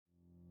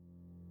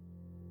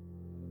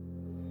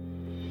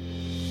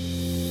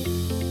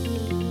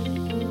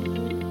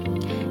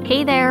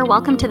Hey there,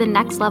 welcome to the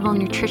Next Level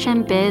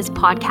Nutrition Biz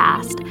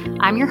podcast.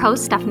 I'm your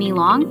host, Stephanie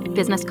Long,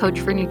 business coach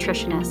for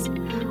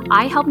nutritionists.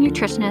 I help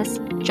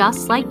nutritionists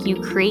just like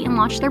you create and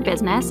launch their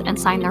business and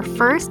sign their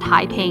first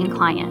high-paying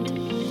client.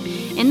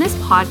 In this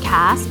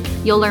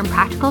podcast, you'll learn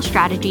practical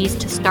strategies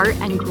to start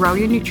and grow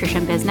your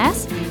nutrition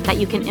business that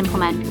you can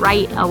implement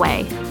right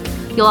away.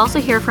 You'll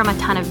also hear from a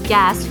ton of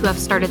guests who have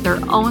started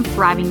their own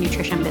thriving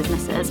nutrition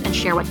businesses and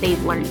share what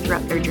they've learned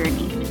throughout their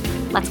journey.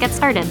 Let's get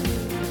started.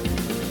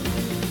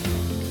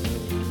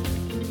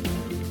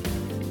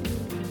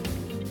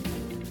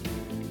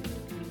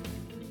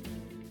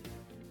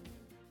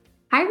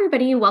 Hi,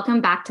 everybody.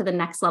 Welcome back to the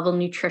Next Level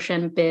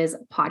Nutrition Biz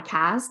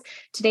podcast.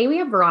 Today, we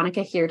have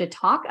Veronica here to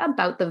talk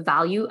about the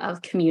value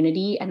of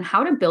community and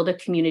how to build a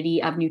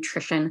community of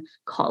nutrition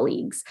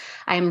colleagues.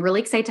 I am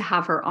really excited to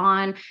have her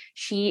on.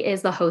 She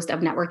is the host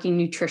of Networking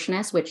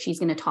Nutritionist, which she's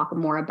going to talk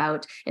more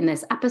about in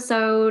this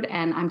episode.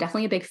 And I'm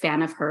definitely a big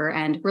fan of her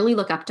and really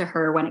look up to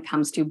her when it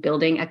comes to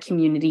building a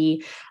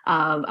community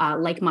of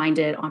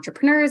like-minded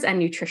entrepreneurs and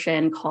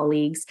nutrition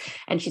colleagues.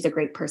 And she's a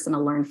great person to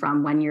learn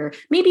from when you're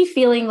maybe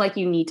feeling like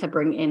you need to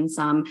bring in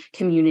some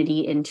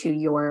community into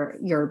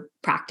your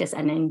practice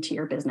and into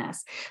your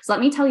business. So let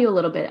me tell you a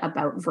little bit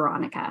about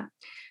Veronica.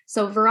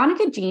 So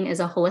Veronica Jean is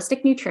a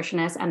holistic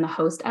nutritionist and the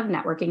host of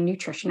Networking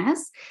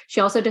Nutritionist.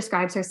 She also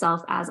describes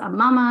herself as a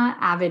mama,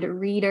 avid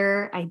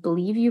reader. I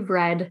believe you've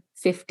read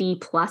 50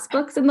 plus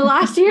books in the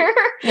last year.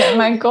 Yeah,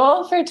 my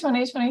goal for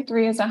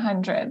 2023 is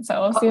 100. So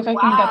we'll see if I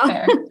can get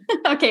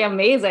there. Okay,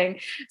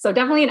 amazing. So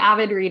definitely an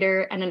avid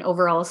reader and an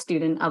overall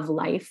student of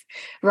life.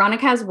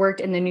 Veronica has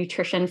worked in the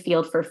nutrition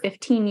field for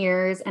 15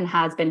 years and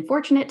has been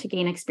fortunate to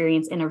gain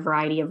experience in a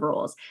variety of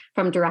roles,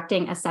 from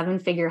directing a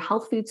 7-figure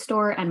health food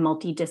store and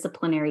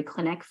multidisciplinary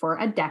clinic for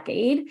a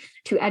decade,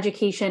 to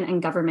education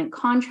and government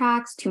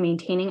contracts, to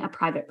maintaining a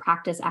private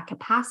practice at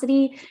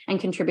capacity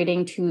and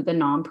contributing to the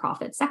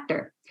nonprofit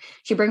sector.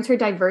 She brings her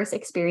diverse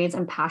experience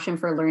and passion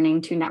for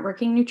learning to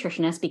Networking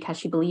Nutritionists because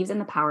she believes in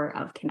the power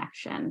of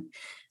connection.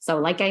 So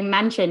like I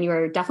mentioned, you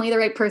are definitely the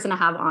right person to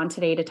have on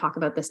today to talk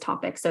about this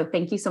topic. So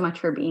thank you so much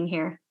for being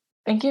here.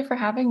 Thank you for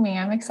having me.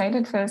 I'm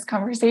excited for this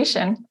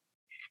conversation.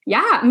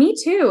 Yeah, me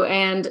too.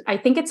 And I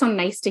think it's so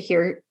nice to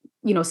hear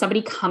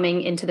somebody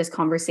coming into this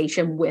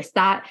conversation with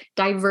that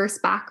diverse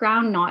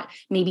background, not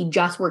maybe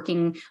just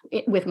working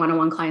with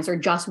one-on-one clients or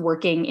just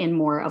working in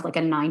more of like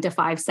a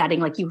 9-to-5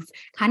 setting. Like you've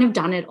kind of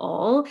done it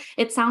all,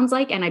 it sounds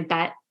like. And I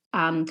bet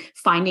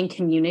finding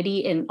community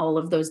in all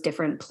of those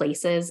different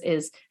places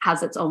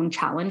has its own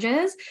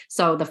challenges.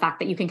 So the fact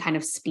that you can kind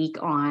of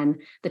speak on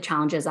the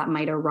challenges that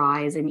might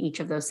arise in each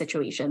of those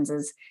situations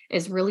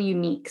is really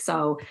unique.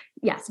 So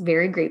yes,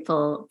 very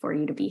grateful for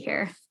you to be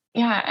here.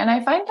 Yeah. And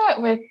I find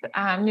that with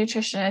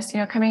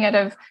nutritionists, coming out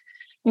of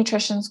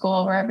nutrition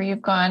school, wherever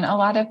you've gone, a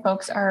lot of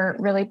folks are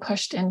really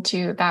pushed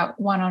into that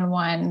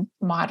one-on-one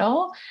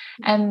model.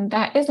 And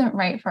that isn't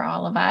right for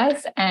all of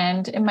us.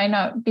 And it might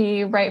not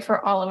be right for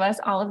all of us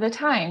all of the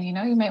time. You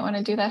might want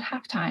to do that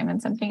half time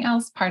and something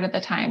else part of the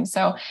time.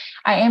 So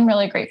I am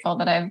really grateful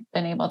that I've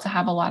been able to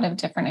have a lot of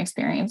different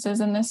experiences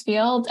in this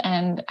field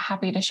and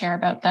happy to share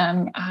about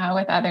them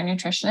with other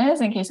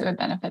nutritionists in case it would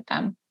benefit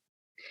them.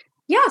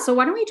 Yeah. So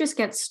why don't we just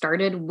get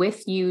started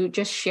with you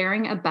just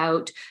sharing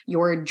about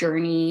your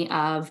journey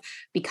of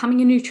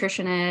becoming a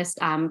nutritionist,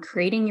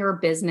 creating your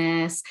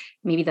business,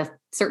 maybe the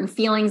certain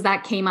feelings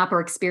that came up or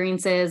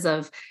experiences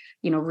of,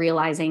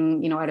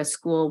 realizing, out of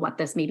school, what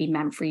this maybe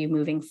meant for you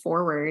moving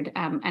forward.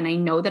 And I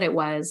know that it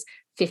was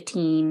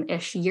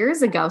 15-ish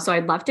years ago. So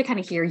I'd love to kind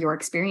of hear your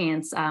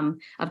experience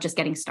of just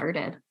getting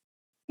started.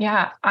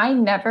 Yeah, I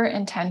never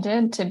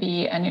intended to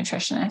be a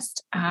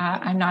nutritionist.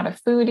 I'm not a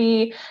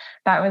foodie.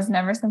 That was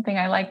never something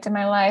I liked in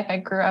my life. I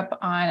grew up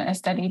on a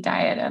steady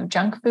diet of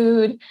junk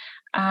food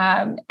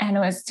and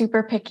was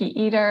super picky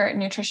eater.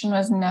 Nutrition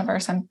was never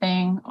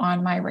something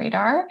on my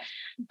radar.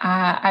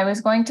 I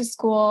was going to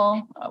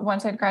school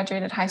once I'd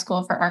graduated high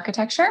school for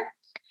architecture,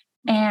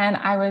 and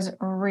I was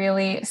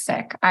really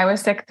sick. I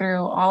was sick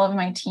through all of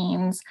my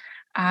teens.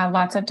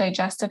 Lots of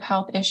digestive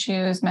health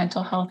issues,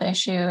 mental health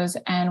issues.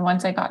 And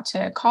once I got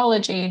to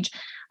college age,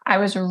 I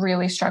was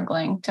really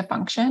struggling to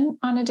function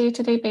on a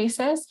day-to-day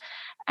basis.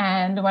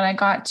 And when I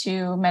got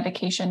to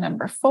medication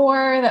number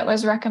 4 that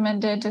was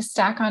recommended to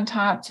stack on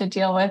top to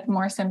deal with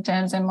more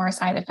symptoms and more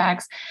side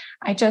effects,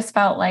 I just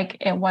felt like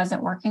it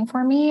wasn't working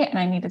for me and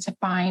I needed to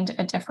find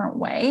a different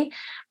way.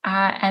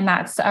 And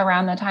that's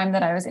around the time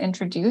that I was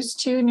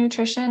introduced to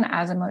nutrition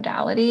as a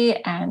modality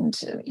and,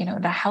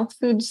 the health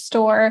food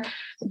store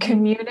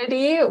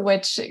community,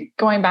 which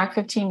going back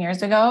 15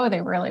 years ago,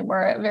 they really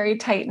were very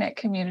tight-knit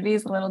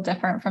communities, a little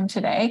different from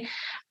today.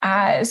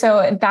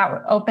 So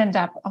that opened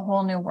up a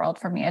whole new world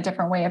for me, a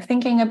different way of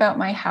thinking about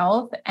my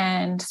health.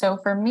 And so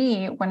for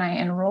me, when I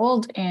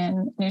enrolled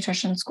in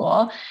nutrition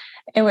school,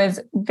 it was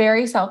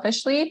very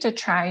selfishly to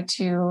try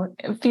to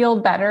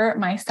feel better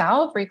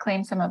myself,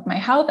 reclaim some of my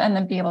health, and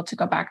then be able to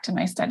go back to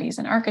my studies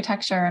in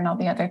architecture and all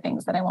the other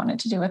things that I wanted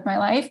to do with my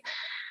life.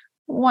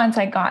 Once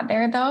I got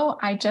there, though,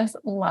 I just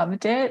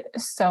loved it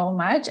so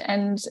much.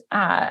 And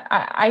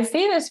I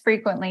say this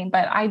frequently,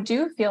 but I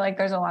do feel like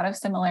there's a lot of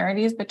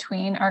similarities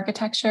between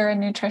architecture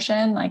and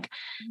nutrition. Like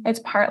it's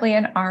partly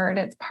an art,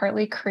 it's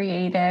partly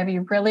creative.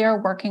 You really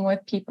are working with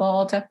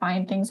people to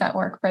find things that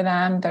work for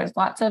them. There's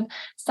lots of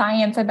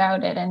science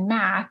about it and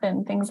math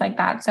and things like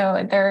that.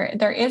 So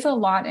there is a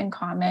lot in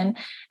common.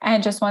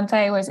 And just once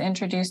I was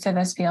introduced to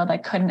this field, I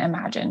couldn't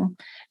imagine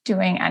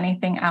doing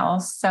anything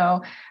else.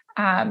 So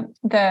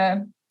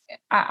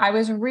I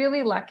was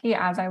really lucky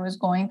as I was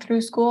going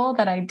through school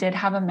that I did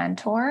have a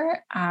mentor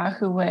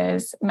who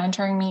was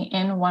mentoring me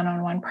in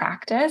one-on-one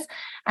practice.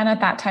 And at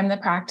that time, the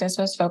practice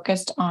was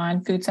focused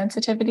on food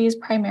sensitivities,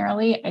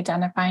 primarily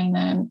identifying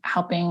them,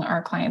 helping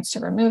our clients to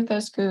remove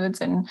those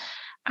foods and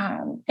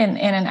in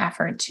an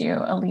effort to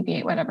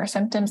alleviate whatever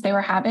symptoms they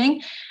were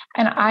having.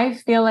 And I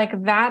feel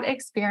like that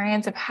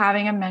experience of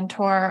having a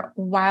mentor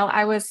while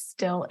I was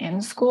still in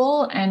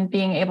school and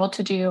being able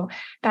to do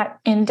that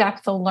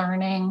in-depth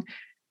learning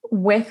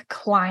with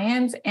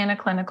clients in a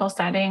clinical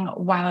setting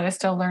while I was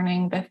still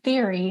learning the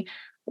theory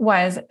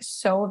was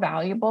so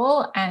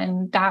valuable.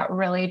 And that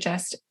really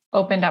just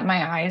opened up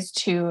my eyes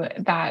to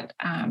that,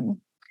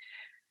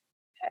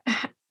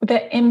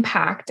 the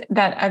impact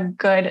that a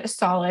good,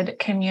 solid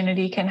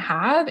community can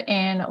have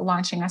in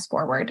launching us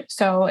forward.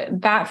 So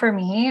that for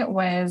me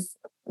was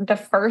the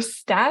first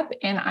step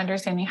in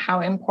understanding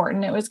how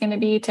important it was going to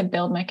be to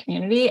build my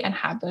community and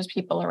have those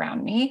people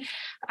around me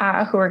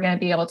who are going to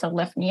be able to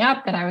lift me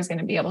up, that I was going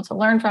to be able to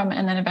learn from,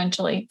 and then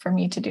eventually for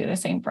me to do the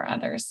same for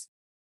others.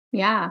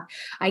 Yeah,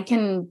 I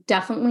can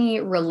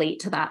definitely relate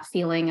to that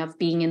feeling of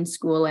being in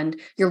school and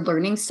you're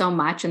learning so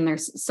much and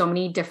there's so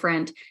many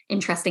different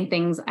interesting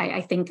things.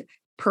 I think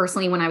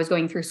personally, when I was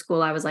going through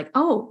school, I was like,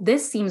 oh,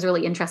 this seems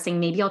really interesting.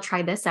 Maybe I'll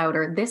try this out,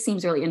 or this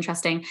seems really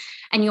interesting.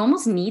 And you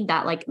almost need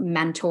that like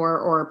mentor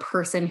or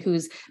person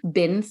who's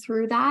been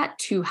through that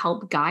to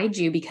help guide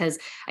you, because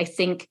I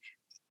think,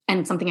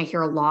 and something I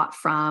hear a lot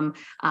from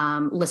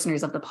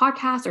listeners of the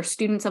podcast or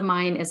students of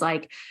mine is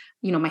like,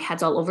 my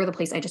head's all over the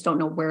place. I just don't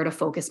know where to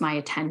focus my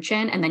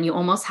attention. And then you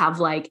almost have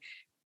like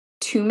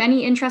too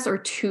many interests or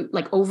too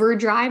like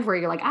overdrive where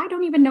you're like, I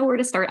don't even know where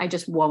to start. I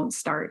just won't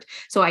start.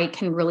 So I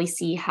can really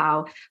see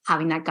how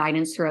having that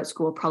guidance throughout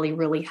school probably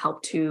really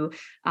helped to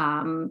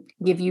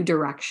give you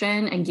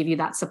direction and give you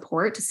that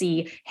support to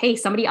see, hey,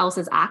 somebody else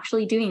is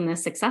actually doing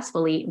this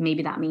successfully.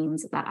 Maybe that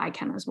means that I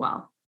can as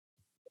well.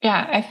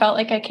 Yeah, I felt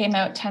like I came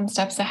out 10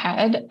 steps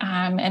ahead.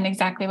 And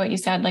exactly what you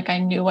said, like I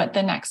knew what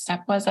the next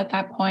step was at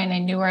that point. I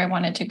knew where I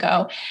wanted to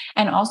go.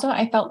 And also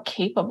I felt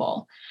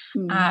capable.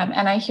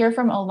 And I hear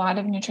from a lot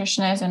of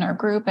nutritionists in our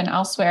group and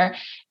elsewhere,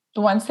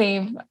 once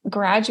they've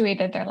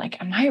graduated, they're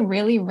like, am I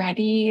really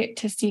ready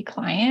to see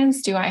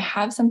clients? Do I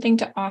have something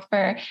to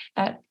offer?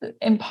 That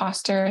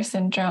imposter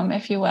syndrome,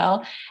 if you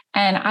will.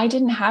 And I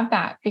didn't have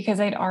that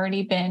because I'd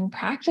already been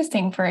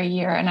practicing for a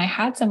year and I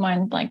had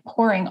someone like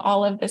pouring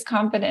all of this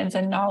confidence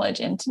and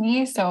knowledge into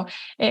me. So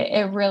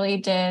it really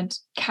did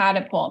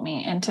catapult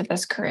me into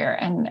this career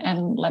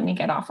and let me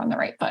get off on the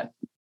right foot.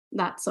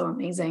 That's so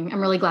amazing.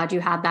 I'm really glad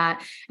you had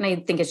that. And I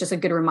think it's just a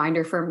good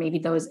reminder for maybe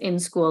those in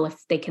school, if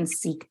they can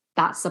seek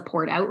that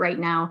support out right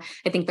now.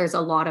 I think there's a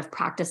lot of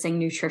practicing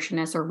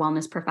nutritionists or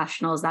wellness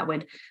professionals that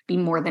would be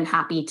more than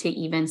happy to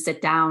even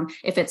sit down,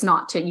 if it's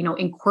not to,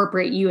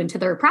 incorporate you into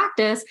their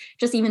practice,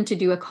 just even to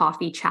do a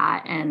coffee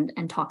chat and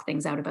talk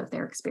things out about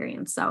their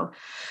experience. So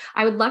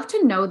I would love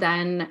to know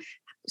then,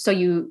 so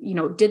you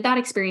did that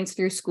experience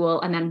through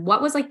school. And then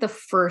what was like the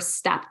first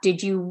step?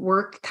 Did you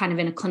work kind of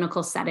in a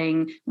clinical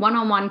setting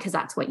one-on-one because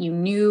that's what you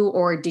knew?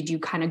 Or did you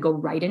kind of go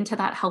right into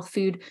that health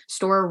food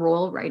store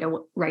role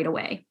right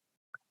away?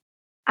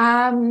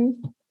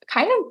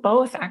 Kind of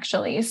both,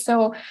 actually.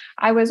 So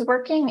I was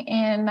working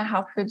in the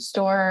health food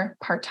store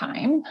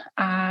part-time.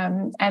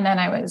 And then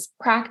I was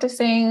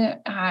practicing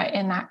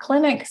in that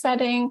clinic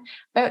setting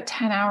about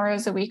 10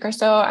 hours a week or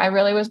so. I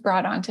really was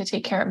brought on to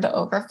take care of the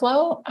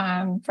overflow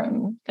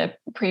from the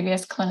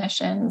previous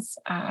clinicians,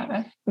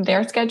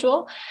 their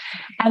schedule.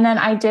 And then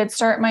I did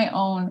start my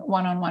own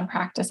one-on-one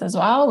practice as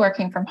well,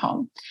 working from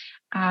home.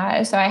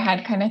 So I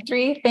had kind of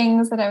three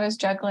things that I was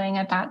juggling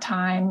at that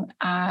time,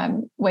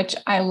 which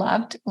I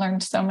loved,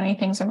 learned so many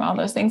things from all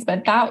those things.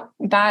 But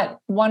that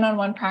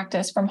one-on-one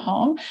practice from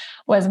home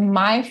was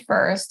my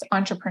first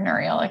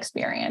entrepreneurial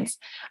experience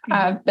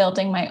of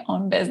building my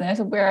own business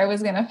where I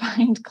was going to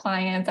find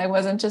clients. I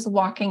wasn't just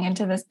walking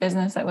into this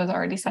business that was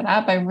already set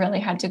up. I really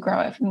had to grow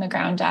it from the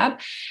ground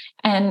up.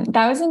 And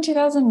that was in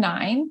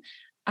 2009.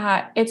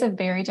 It's a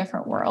very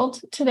different world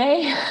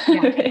today.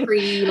 Yeah,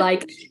 pre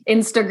like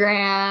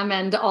Instagram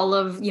and all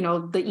of,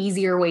 the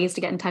easier ways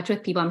to get in touch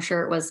with people. I'm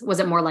sure was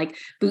it more like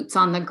boots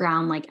on the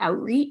ground, like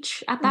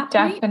outreach at that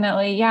point?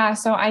 Definitely. Yeah.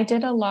 So I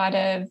did a lot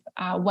of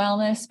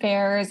wellness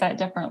fairs at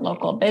different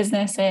local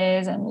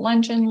businesses and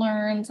lunch and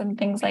learns and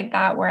things like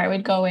that, where I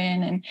would go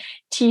in and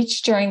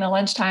teach during the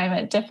lunchtime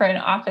at different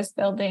office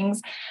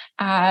buildings.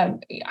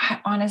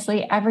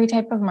 Honestly, every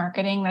type of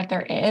marketing that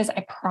there is,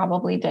 I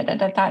probably did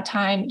it at that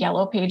time.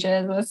 Yellow pages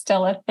pages was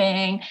still a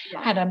thing.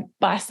 Yeah. Had a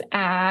bus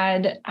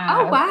ad.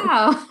 Oh,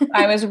 wow.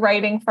 I was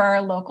writing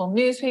for local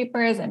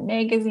newspapers and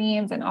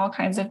magazines and all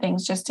kinds of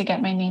things just to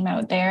get my name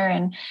out there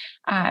and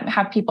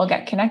have people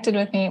get connected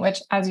with me, which,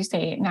 as you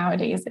say,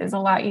 nowadays is a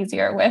lot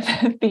easier with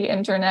the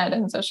internet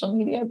and social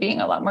media being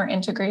a lot more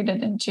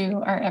integrated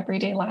into our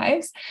everyday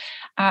lives.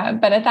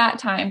 But at that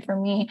time, for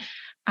me,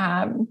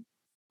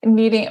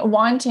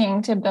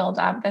 wanting to build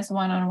up this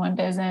one-on-one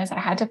business, I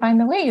had to find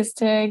the ways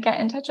to get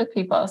in touch with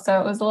people. So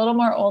it was a little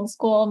more old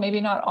school.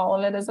 Maybe not all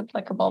of it is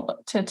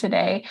applicable to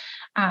today,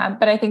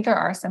 but I think there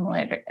are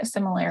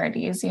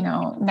similarities.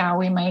 Now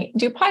we might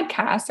do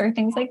podcasts or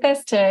things like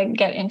this to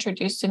get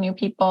introduced to new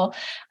people,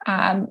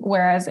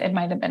 whereas it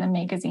might have been a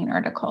magazine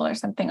article or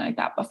something like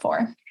that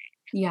before.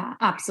 Yeah,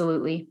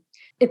 absolutely.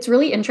 It's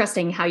really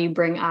interesting how you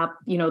bring up,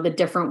 the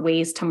different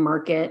ways to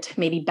market,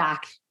 maybe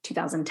back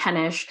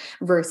 2010-ish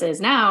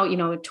versus now,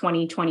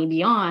 2020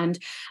 beyond.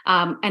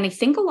 And I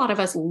think a lot of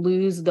us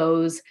lose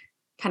those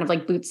kind of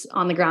like boots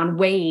on the ground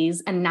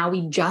ways. And now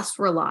we just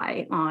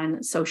rely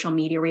on social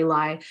media,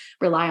 rely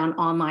on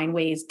online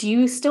ways. Do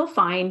you still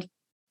find,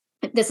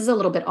 this is a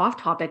little bit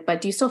off topic, but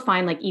do you still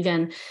find like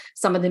even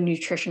some of the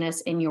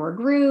nutritionists in your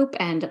group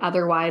and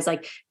otherwise,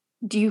 like,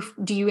 do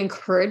you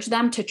encourage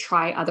them to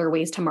try other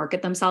ways to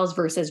market themselves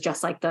versus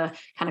just like the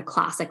kind of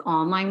classic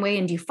online way?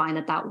 And do you find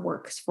that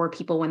works for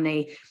people when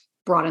they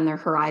broaden their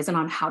horizon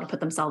on how to put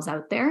themselves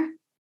out there?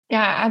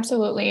 Yeah,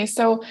 absolutely.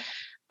 So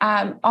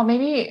I'll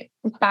maybe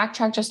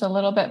backtrack just a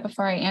little bit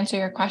before I answer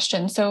your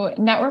question. So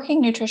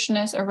Networking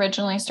Nutritionists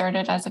originally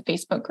started as a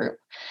Facebook group.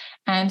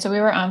 And so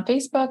we were on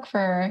Facebook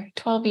for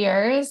 12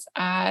 years.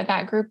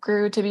 That group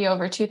grew to be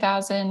over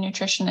 2,000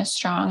 nutritionists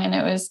strong. And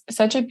it was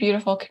such a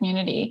beautiful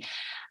community.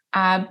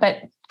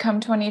 But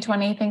come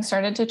 2020, things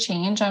started to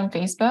change on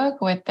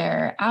Facebook with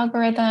their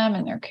algorithm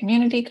and their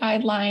community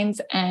guidelines.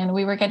 And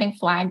we were getting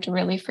flagged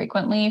really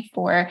frequently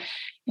for,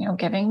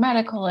 giving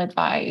medical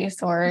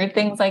advice or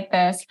things like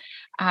this,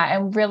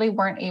 and really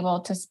weren't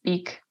able to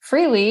speak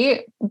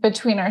freely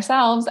between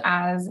ourselves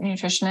as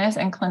nutritionists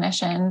and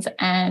clinicians.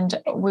 And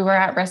we were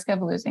at risk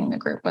of losing the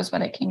group was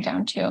what it came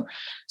down to.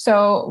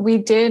 So we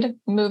did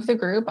move the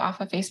group off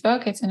of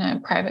Facebook. It's in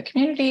a private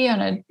community on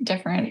a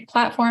different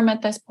platform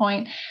at this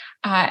point.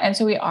 And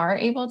so we are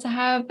able to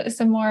have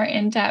some more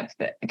in-depth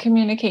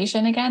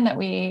communication again that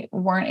we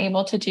weren't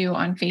able to do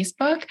on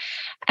Facebook.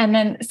 And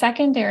then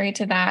secondary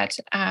to that,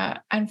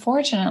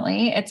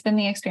 unfortunately, it's been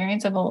the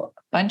experience of a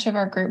bunch of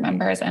our group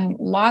members and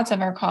lots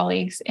of our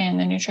colleagues in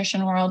the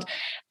nutrition world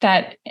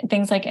that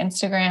things like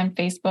Instagram,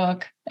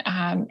 Facebook,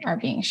 are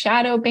being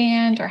shadow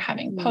banned or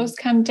having posts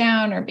come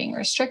down or being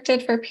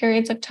restricted for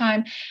periods of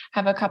time.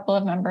 Have a couple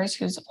of members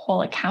whose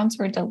whole accounts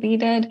were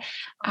deleted.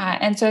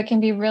 And so it can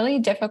be really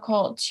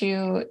difficult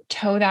to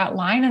toe that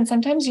line. And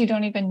sometimes you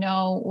don't even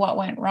know what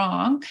went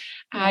wrong.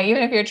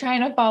 Even if you're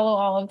trying to follow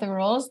all of the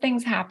rules,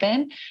 things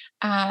happen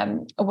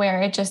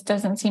where it just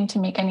doesn't seem to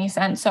make any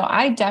sense. So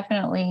I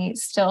definitely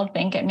still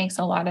think it makes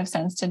a lot of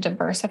sense to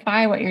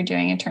diversify what you're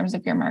doing in terms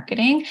of your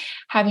marketing.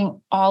 Having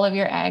all of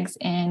your eggs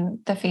in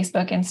the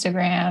Facebook,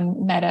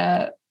 Instagram,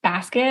 Meta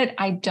basket,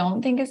 I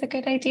don't think is a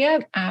good idea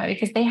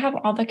because they have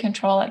all the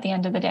control at the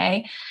end of the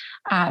day.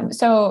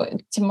 So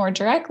to more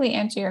directly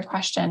answer your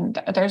question,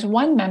 there's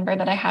one member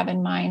that I have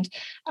in mind.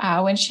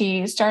 When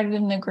she started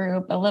in the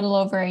group a little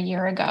over a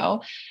year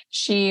ago,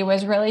 she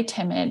was really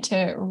timid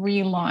to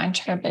relaunch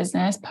her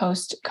business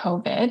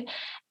post-COVID.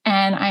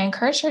 And I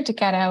encouraged her to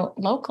get out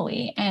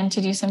locally and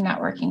to do some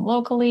networking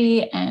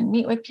locally and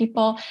meet with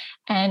people.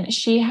 And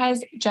she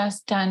has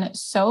just done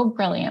so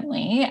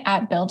brilliantly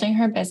at building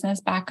her business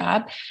back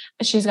up.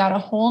 She's got a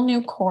whole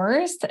new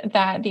course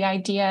that the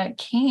idea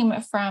came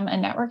from a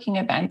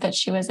networking event that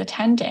she was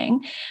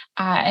attending.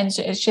 And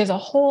she has a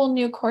whole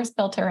new course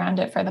built around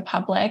it for the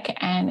public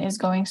and is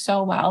going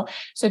so well.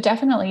 So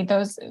definitely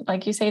those,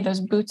 like you say,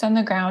 those boots on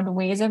the ground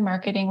ways of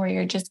marketing where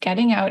you're just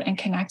getting out and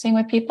connecting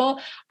with people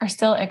are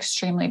still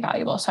extremely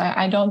valuable. So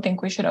I don't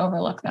think we should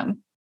overlook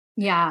them.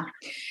 Yeah.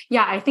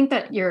 I think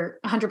that you're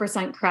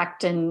 100%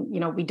 correct. And,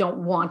 we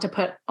don't want to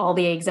put all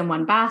the eggs in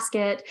one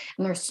basket.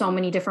 And there's so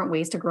many different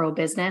ways to grow a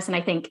business. And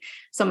I think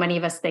so many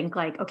of us think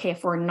like, okay,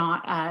 if we're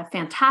not a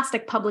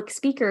fantastic public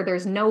speaker,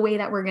 there's no way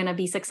that we're going to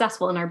be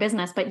successful in our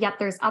business. But yet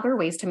there's other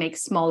ways to make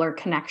smaller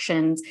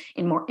connections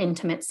in more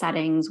intimate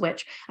settings,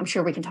 which I'm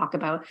sure we can talk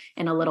about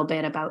in a little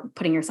bit about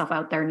putting yourself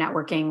out there,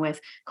 networking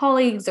with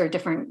colleagues or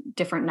different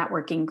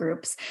networking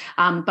groups.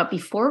 But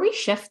before we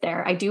shift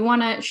there, I do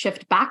want to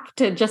shift back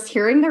to just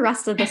hearing the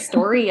rest of the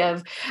story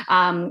of,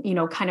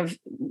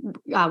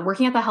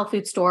 working at the health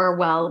food store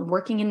while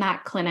working in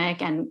that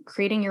clinic and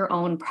creating your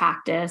own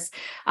practice.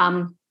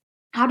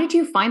 How did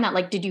you find that?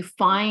 Like, did you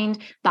find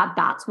that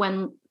that's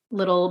when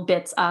little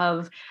bits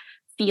of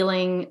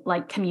feeling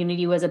like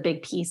community was a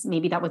big piece,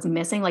 maybe that was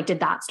missing? Like, did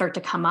that start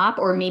to come up?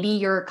 Or maybe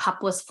your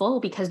cup was full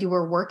because you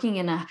were working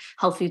in a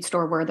health food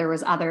store where there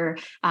was other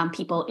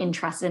people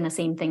interested in the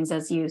same things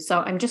as you. So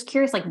I'm just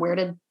curious, like, where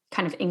did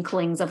kind of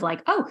inklings of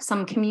like, oh,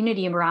 some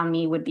community around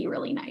me would be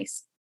really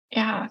nice?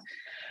 Yeah.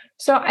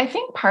 So I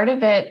think part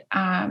of it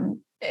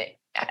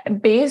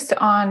based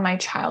on my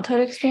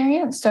childhood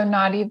experience. So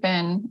not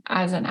even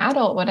as an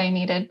adult what I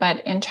needed,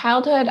 but in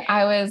childhood,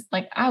 I was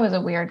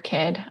a weird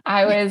kid.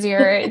 I was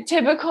your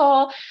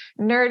typical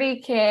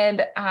nerdy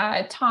kid,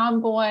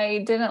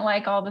 tomboy, didn't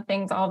like all the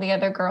things all the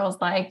other girls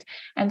liked.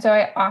 And so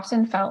I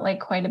often felt like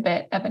quite a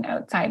bit of an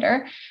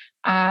outsider.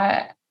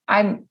 Uh,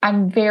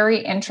 I'm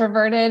very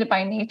introverted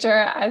by nature.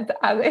 As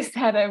I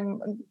said, I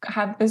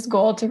have this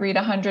goal to read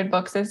 100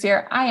 books this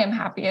year. I am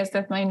happiest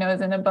with my nose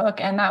in a book.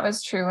 And that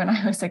was true when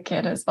I was a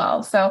kid as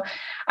well. So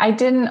I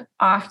didn't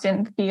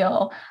often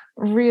feel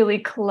really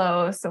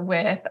close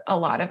with a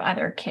lot of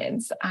other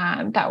kids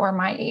that were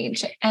my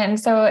age. And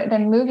so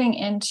then moving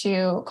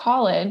into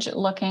college,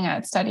 looking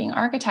at studying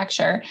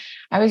architecture,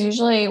 I was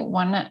usually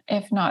one,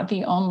 if not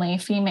the only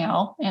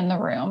female in the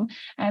room.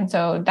 And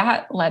so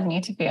that led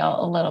me to feel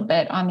a little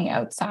bit on the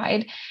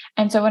outside.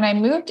 And so when I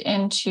moved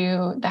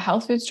into the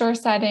health food store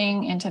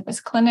setting, into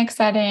this clinic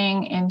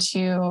setting,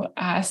 into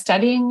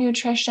studying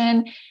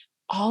nutrition,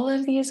 all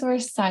of these were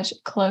such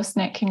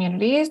close-knit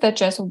communities that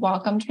just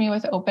welcomed me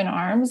with open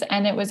arms.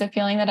 And it was a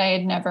feeling that I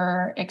had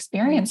never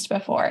experienced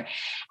before.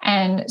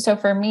 And so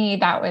for me,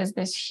 that was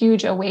this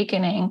huge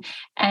awakening.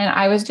 And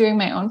I was doing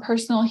my own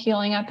personal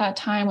healing at that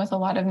time with a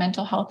lot of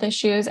mental health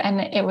issues.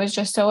 And it was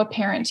just so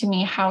apparent to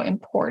me how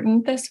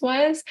important this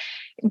was,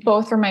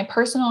 both for my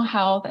personal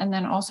health and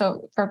then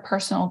also for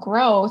personal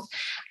growth,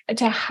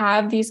 to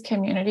have these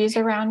communities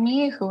around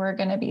me who are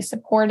going to be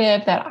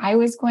supportive, that I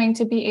was going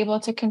to be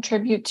able to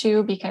contribute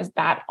to, because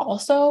that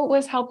also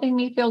was helping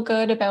me feel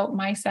good about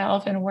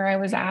myself and where I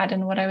was at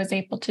and what I was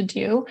able to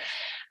do.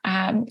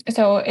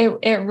 So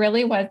it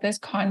really was this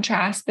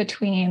contrast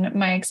between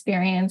my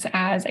experience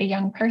as a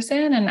young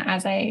person and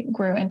as I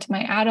grew into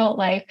my adult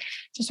life,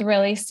 just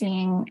really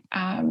seeing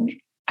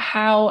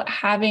how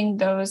having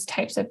those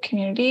types of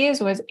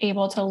communities was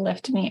able to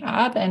lift me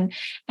up and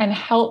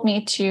help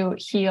me to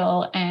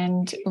heal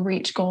and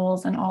reach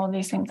goals and all of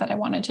these things that I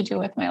wanted to do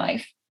with my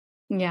life.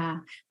 Yeah,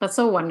 that's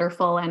so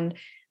wonderful. And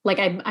like,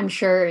 I'm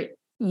sure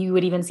you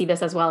would even see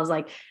this as well as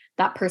like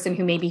that person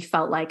who maybe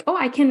felt like, oh,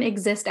 I can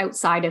exist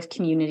outside of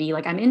community.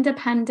 Like I'm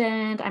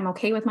independent. I'm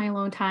okay with my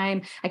alone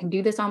time. I can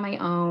do this on my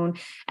own.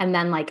 And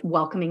then like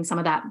welcoming some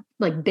of that,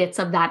 like bits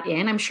of that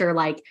in, I'm sure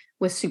like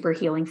was super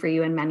healing for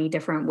you in many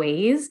different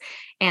ways.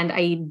 And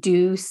I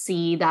do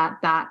see that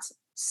that's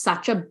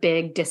such a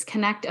big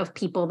disconnect of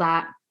people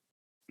that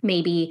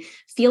maybe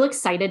feel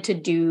excited to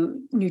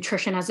do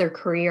nutrition as their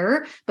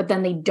career, but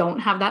then they don't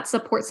have that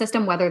support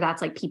system, whether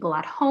that's like people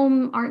at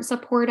home aren't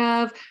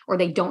supportive, or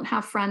they don't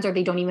have friends, or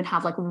they don't even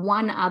have like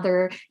one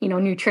other,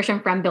 nutrition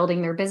friend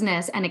building their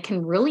business. And it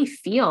can really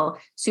feel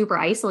super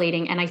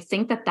isolating. And I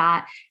think that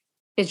that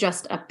is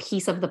just a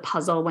piece of the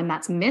puzzle. When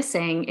that's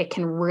missing, it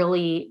can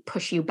really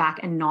push you back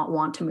and not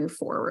want to move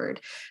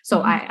forward. So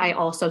mm-hmm. I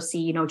also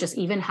see, just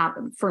even have,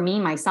 for me,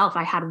 myself,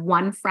 I had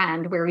one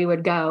friend where we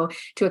would go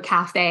to a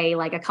cafe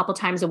like a couple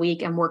times a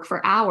week and work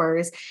for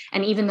hours.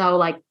 And even though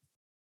like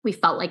we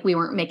felt like we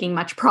weren't making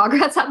much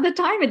progress at the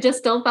time, it just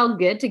still felt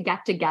good to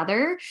get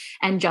together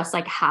and just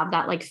like have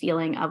that like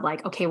feeling of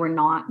like, okay, we're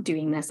not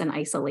doing this in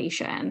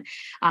isolation.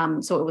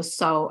 So it was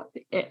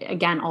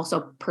again,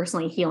 also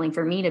personally healing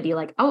for me to be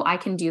like, oh, I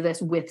can do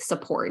this with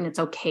support, and it's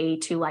okay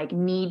to like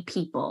need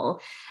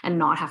people and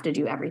not have to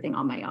do everything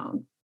on my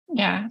own.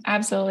 Yeah,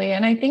 absolutely.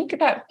 And I think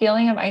that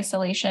feeling of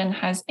isolation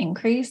has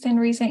increased in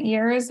recent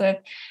years with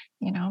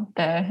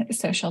the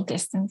social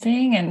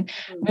distancing and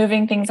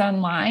moving things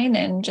online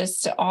and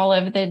just all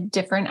of the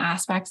different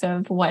aspects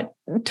of what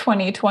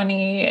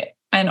 2020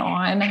 and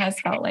on has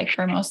felt like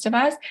for most of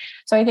us.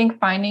 So I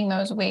think finding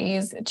those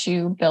ways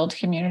to build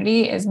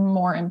community is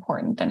more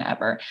important than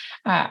ever.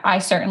 I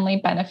certainly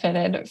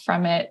benefited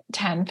from it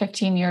 10,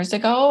 15 years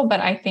ago, but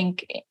I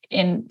think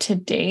in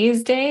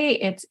today's day,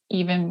 it's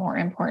even more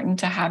important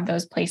to have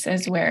those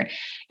places where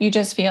you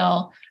just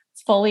feel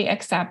fully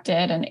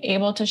accepted and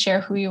able to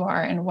share who you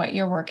are and what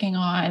you're working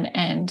on.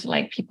 And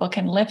like people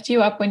can lift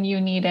you up when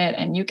you need it,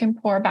 and you can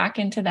pour back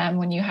into them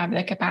when you have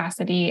the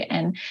capacity.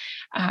 And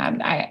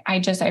I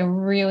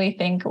really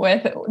think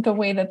with the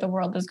way that the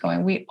world is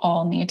going, we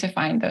all need to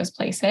find those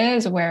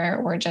places where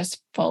we're just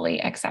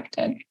fully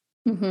accepted.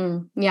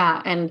 Mm-hmm. Yeah.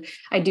 And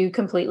I do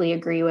completely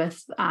agree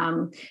with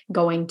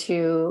going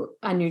to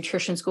a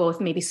nutrition school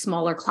with maybe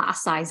smaller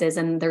class sizes.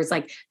 And there's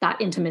like that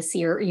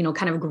intimacy or,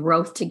 kind of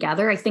growth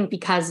together. I think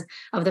because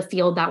of the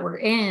field that we're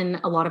in,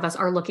 a lot of us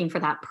are looking for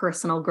that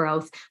personal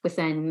growth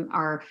within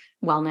our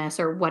wellness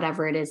or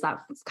whatever it is that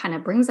kind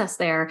of brings us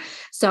there.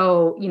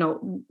 So,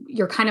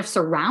 you're kind of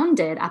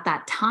surrounded at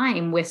that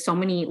time with so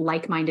many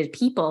like-minded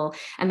people.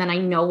 And then I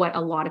know what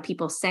a lot of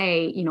people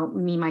say,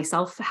 me,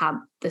 myself have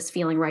this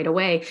feeling right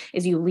away,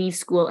 is you leave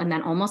school and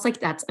then almost like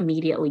that's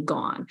immediately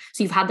gone.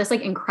 So you've had this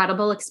like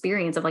incredible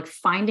experience of like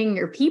finding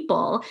your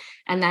people,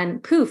 and then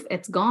poof,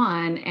 it's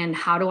gone. And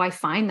how do I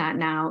find that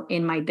now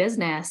in my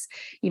business?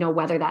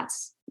 Whether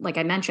that's, like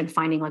I mentioned,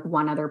 finding like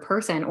one other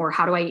person, or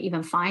how do I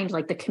even find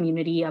like the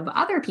community of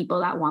other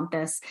people that want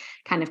this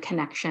kind of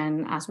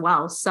connection as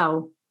well?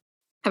 So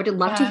I would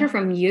love to hear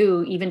from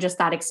you, even just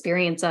that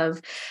experience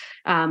of,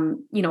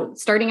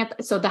 starting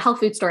at, so the health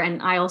food store,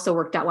 and I also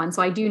worked at one.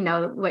 So I do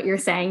know what you're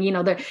saying,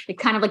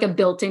 it's kind of like a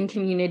built-in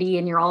community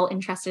and you're all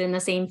interested in the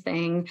same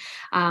thing.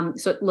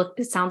 So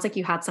it sounds like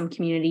you had some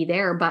community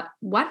there, but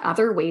what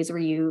other ways were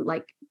you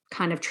like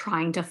kind of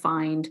trying to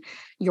find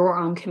your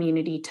own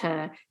community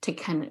to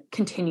kind of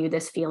continue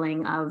this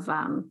feeling of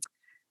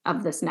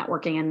this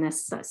networking and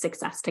this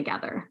success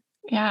together?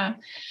 Yeah.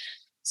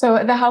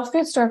 So the health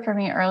food store for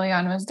me early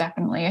on was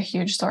definitely a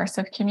huge source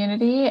of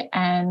community.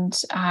 And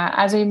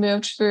as we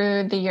moved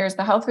through the years,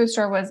 the health food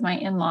store was my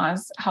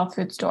in-laws' health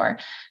food store.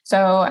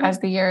 So as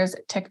the years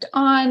ticked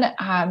on,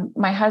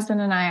 my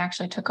husband and I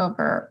actually took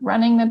over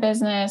running the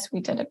business. We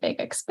did a big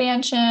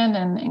expansion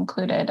and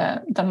included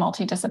the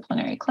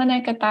multidisciplinary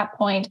clinic at that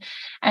point.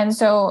 And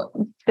so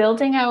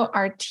building out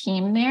our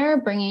team there,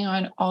 bringing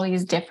on all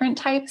these different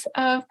types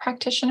of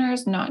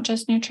practitioners, not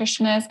just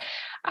nutritionists.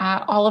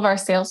 All of our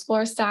sales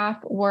floor staff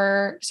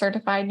were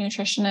certified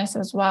nutritionists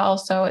as well.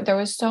 So there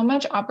was so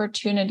much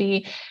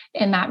opportunity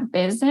in that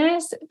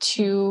business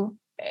to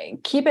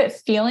keep it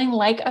feeling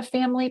like a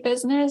family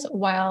business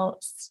while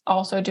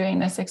also doing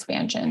this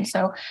expansion.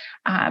 So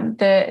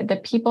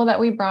the people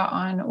that we brought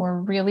on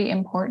were really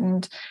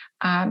important.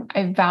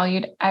 I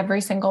valued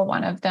every single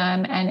one of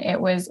them. And it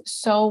was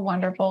so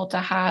wonderful to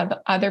have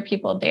other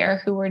people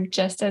there who were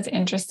just as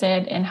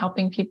interested in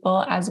helping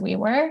people as we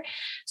were.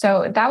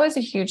 So that was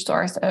a huge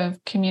source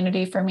of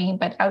community for me.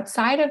 But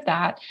outside of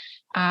that,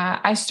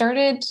 I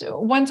started,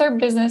 once our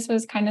business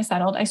was kind of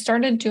settled, I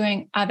started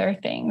doing other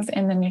things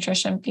in the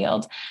nutrition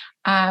field.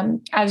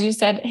 As you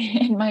said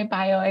in my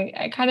bio,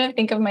 I kind of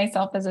think of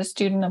myself as a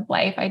student of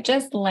life. I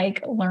just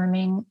like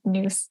learning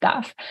new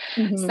stuff.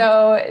 Mm-hmm.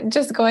 So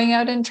just going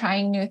out and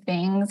trying new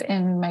things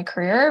in my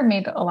career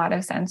made a lot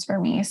of sense for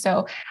me.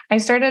 So I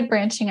started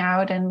branching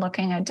out and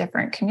looking at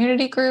different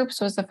community groups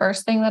was the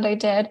first thing that I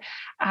did,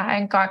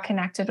 and got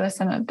connected with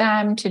some of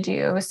them to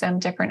do some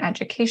different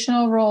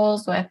educational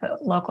roles with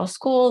local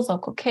schools,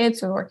 local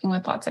kids. We were working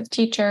with lots of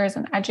teachers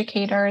and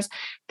educators.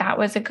 That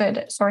was a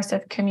good source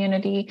of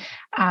community.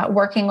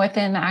 Working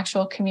within the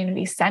actual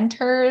community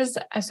centers,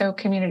 so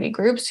community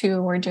groups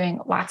who were doing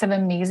lots of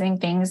amazing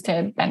things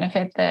to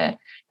benefit the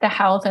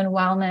health and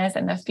wellness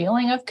and the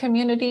feeling of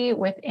community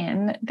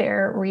within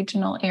their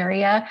regional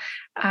area.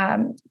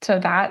 So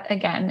that,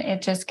 again,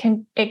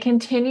 it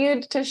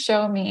continued to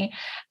show me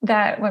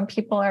that when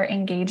people are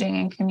engaging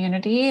in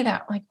community,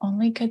 that like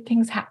only good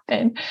things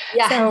happen.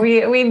 Yeah. So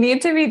we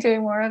need to be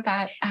doing more of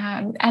that.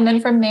 And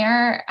then from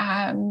there,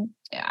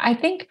 I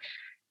think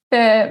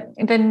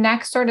the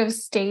next sort of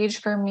stage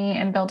for me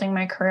in building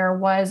my career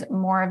was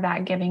more of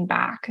that giving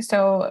back.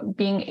 So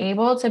being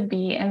able to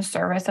be in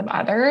service of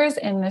others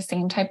in the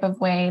same type of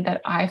way that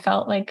I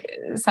felt like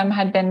some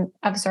had been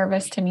of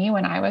service to me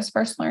when I was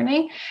first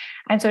learning.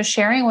 And so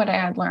sharing what I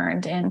had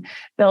learned in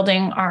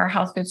building our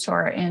health food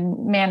store,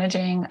 in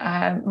managing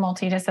a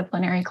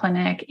multidisciplinary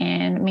clinic,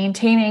 in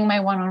maintaining my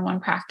one-on-one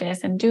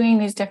practice, and doing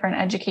these different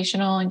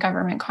educational and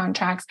government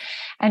contracts,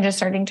 and just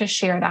starting to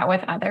share that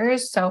with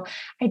others. So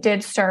I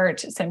did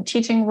start some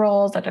teaching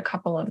roles at a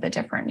couple of the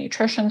different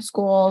nutrition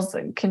schools,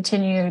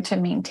 continue to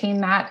maintain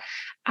that.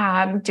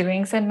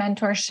 Doing some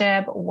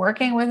mentorship,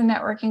 working with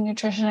networking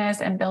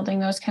nutritionists and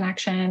building those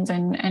connections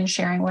and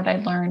sharing what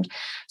I'd learned.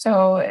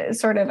 So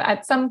sort of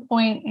at some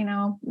point,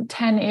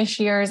 10-ish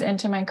years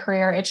into my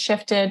career, it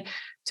shifted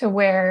to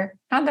where,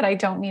 not that I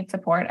don't need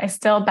support, I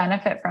still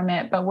benefit from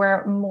it, but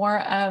where more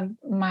of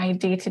my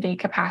day-to-day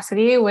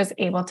capacity was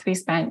able to be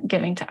spent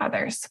giving to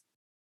others.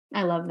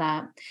 I love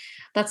that.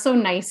 That's so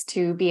nice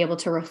to be able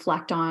to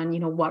reflect on,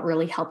 what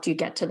really helped you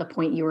get to the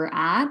point you were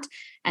at.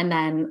 And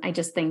then I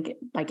just think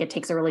like it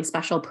takes a really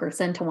special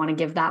person to want to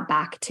give that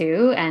back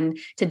too, and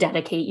to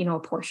dedicate, a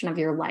portion of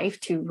your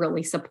life to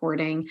really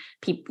supporting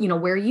people,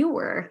 where you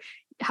were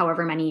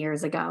however many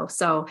years ago.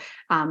 So,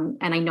 and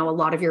I know a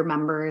lot of your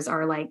members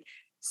are like,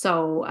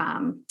 so,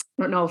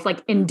 I don't know if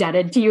like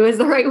indebted to you is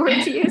the right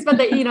word to use, but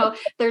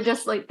they're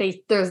just like,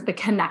 there's the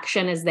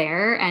connection is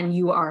there, and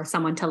you are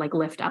someone to like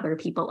lift other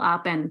people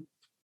up. And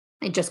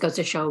it just goes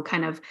to show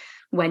kind of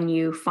when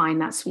you find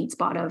that sweet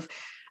spot of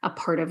a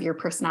part of your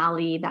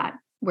personality that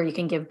where you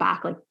can give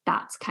back, like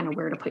that's kind of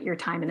where to put your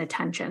time and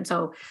attention.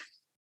 So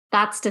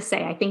that's to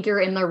say, I think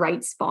you're in the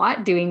right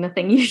spot doing the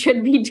thing you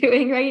should be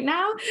doing right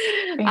now.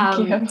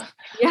 Thank you.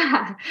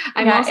 Yeah.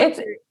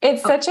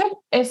 It's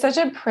such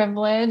a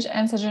privilege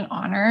and such an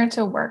honor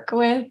to work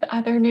with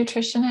other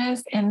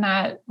nutritionists in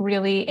that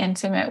really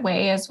intimate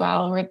way as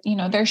well, where,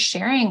 they're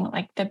sharing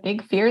like the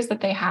big fears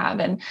that they have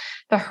and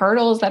the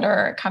hurdles that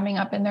are coming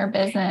up in their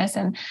business,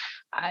 and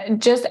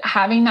just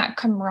having that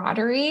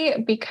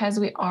camaraderie, because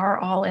we are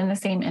all in the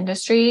same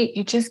industry,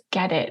 you just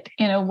get it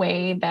in a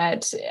way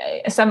that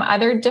some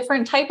other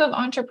different type of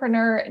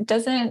entrepreneur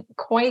doesn't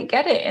quite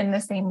get it in the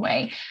same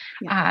way.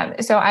 Yeah.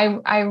 So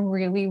I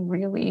really,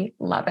 really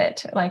love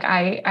it. Like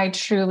I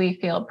truly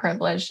feel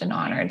privileged and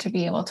honored to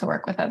be able to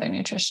work with other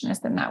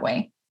nutritionists in that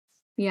way.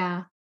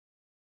 Yeah.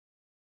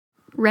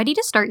 Ready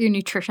to start your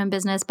nutrition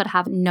business but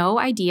have no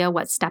idea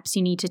what steps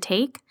you need to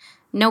take?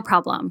 No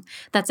problem.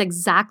 That's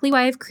exactly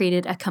why I've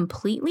created a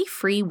completely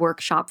free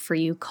workshop for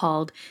you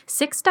called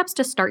 6 Steps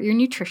to Start Your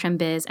Nutrition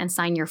Biz and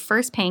Sign Your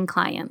First Paying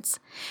Clients.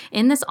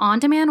 In this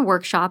on-demand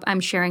workshop, I'm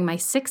sharing my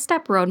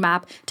 6-step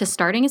roadmap to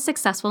starting a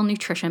successful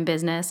nutrition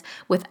business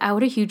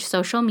without a huge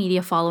social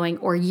media following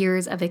or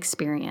years of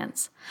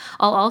experience.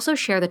 I'll also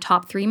share the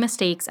top 3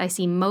 mistakes I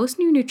see most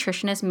new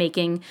nutritionists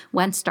making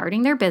when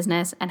starting their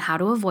business and how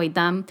to avoid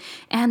them,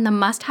 and the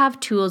must-have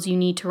tools you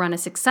need to run a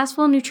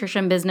successful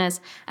nutrition business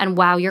and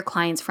wow your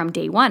clients from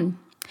day one.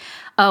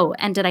 Oh,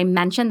 and did I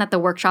mention that the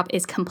workshop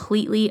is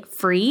completely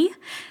free?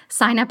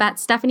 Sign up at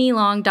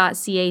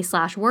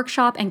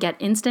stephanielong.ca/workshop and get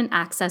instant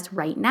access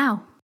right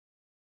now.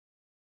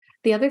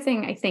 The other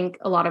thing I think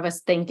a lot of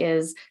us think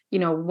is,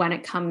 when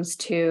it comes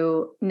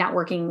to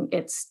networking,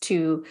 it's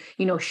to,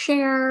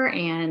 share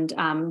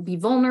and be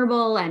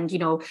vulnerable and,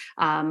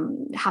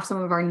 have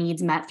some of our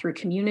needs met through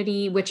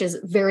community, which is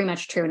very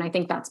much true. And I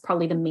think that's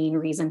probably the main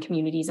reason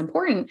community is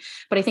important.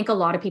 But I think a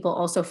lot of people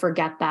also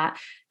forget that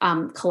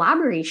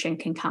collaboration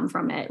can come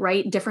from it,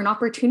 right? Different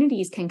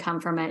opportunities can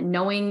come from it.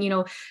 Knowing,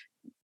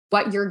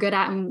 what you're good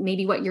at and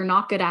maybe what you're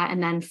not good at,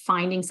 and then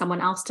finding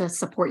someone else to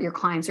support your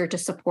clients or to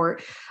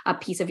support a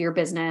piece of your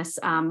business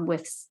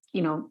with,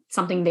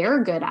 something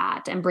they're good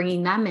at and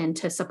bringing them in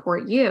to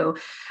support you.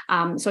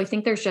 So I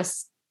think there's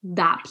just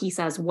that piece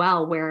as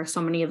well, where so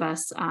many of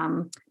us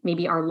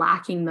maybe are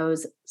lacking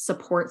those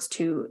supports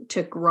to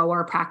grow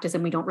our practice,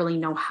 and we don't really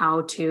know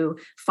how to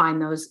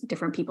find those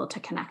different people to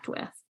connect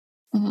with.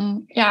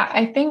 Mm-hmm. Yeah,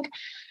 I think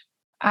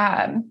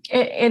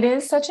it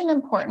is such an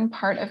important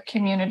part of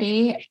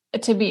community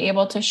to be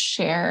able to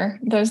share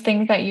those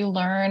things that you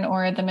learn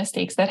or the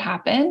mistakes that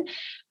happen,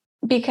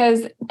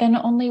 because then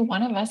only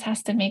one of us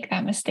has to make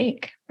that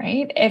mistake,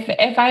 right?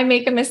 If I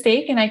make a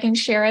mistake and I can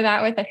share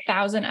that with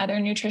 1,000 other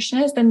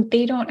nutritionists, then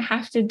they don't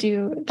have to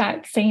do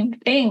that same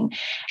thing.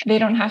 They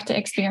don't have to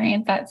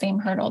experience that same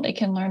hurdle. They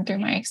can learn through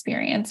my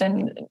experience,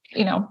 and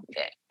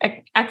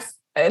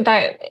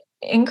that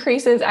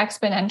increases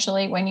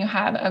exponentially when you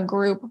have a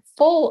group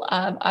full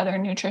of other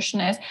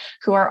nutritionists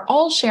who are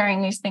all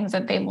sharing these things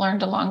that they've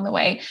learned along the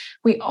way.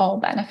 We all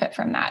benefit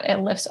from that.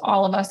 It lifts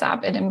all of us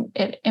up.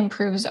 It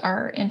improves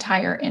our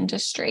entire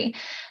industry.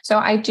 So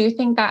I do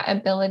think that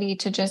ability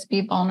to just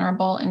be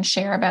vulnerable and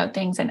share about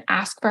things and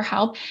ask for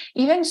help,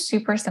 even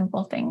super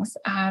simple things.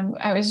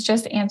 I was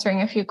just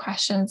answering a few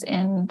questions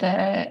in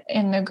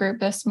the group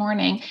this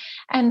morning,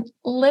 and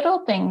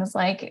little things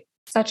like,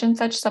 such and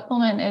such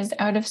supplement is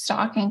out of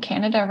stock in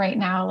Canada right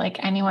now. Like,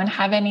 anyone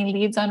have any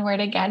leads on where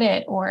to get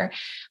it? Or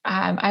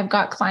I've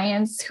got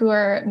clients who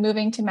are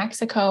moving to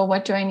Mexico.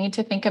 What do I need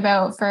to think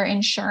about for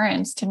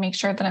insurance to make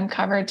sure that I'm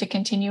covered to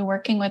continue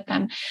working with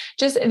them?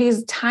 Just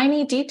these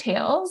tiny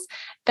details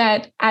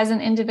that as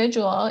an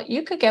individual,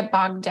 you could get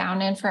bogged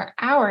down in for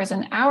hours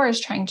and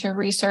hours trying to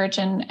research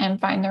and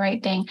find the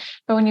right thing.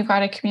 But when you've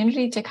got a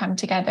community to come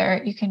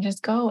together, you can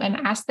just go and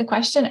ask the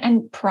question,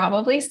 and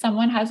probably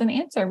someone has an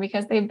answer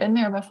because they've been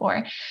there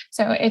before.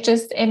 So it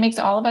makes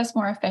all of us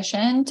more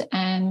efficient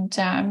and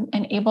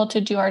able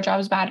to do our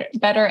jobs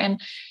better and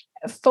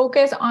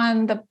focus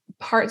on the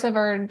parts of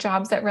our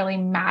jobs that really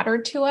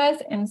matter to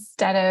us,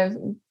 instead of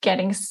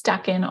getting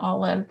stuck in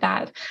all of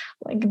that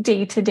like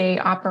day-to-day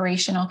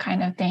operational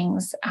kind of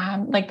things.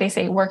 Like they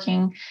say,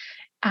 working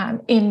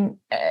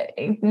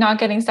not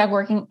getting stuck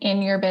working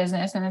in your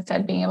business, and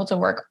instead being able to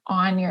work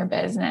on your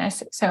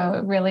business.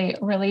 So really,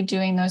 really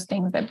doing those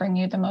things that bring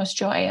you the most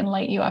joy and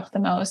light you up the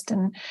most.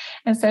 And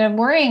instead of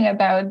worrying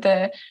about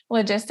the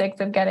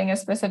logistics of getting a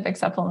specific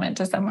supplement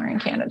to somewhere in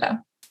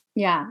Canada.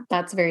 Yeah,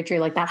 that's very true.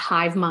 Like that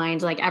hive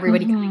mind, like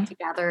everybody coming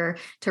together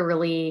to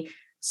really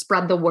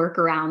spread the work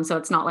around. So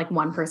it's not like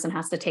one person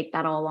has to take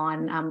that all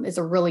on, is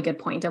a really good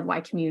point of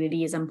why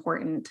community is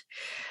important.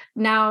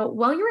 Now,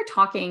 while you were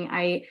talking,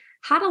 I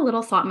had a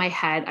little thought in my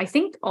head. I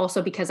think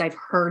also because I've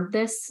heard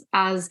this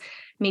as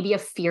maybe a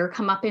fear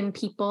come up in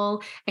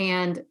people.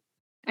 And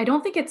I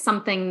don't think it's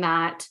something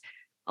that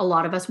a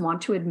lot of us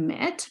want to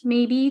admit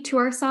maybe to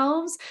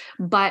ourselves,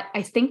 but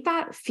I think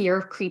that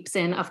fear creeps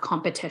in of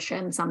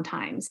competition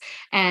sometimes.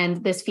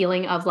 And this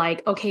feeling of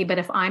like, okay, but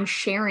if I'm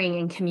sharing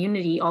in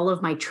community all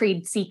of my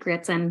trade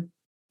secrets and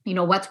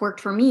what's worked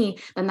for me,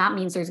 then that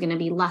means there's going to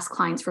be less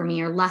clients for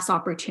me or less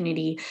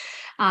opportunity.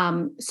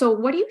 So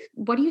what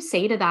do you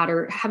say to that?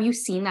 Or have you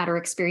seen that or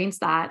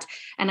experienced that?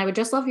 And I would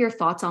just love your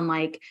thoughts on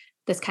like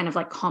this kind of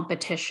like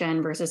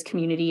competition versus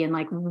community, and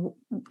like,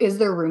 is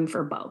there room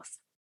for both?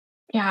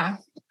 Yeah.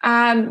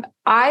 I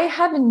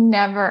have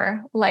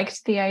never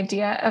liked the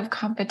idea of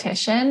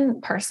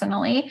competition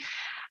personally.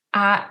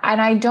 And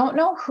I don't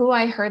know who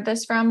I heard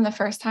this from the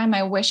first time.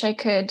 I wish I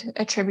could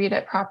attribute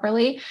it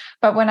properly.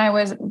 But when I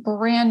was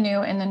brand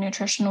new in the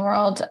nutrition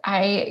world,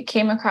 I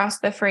came across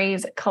the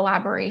phrase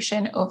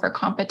collaboration over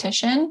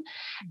competition.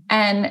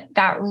 And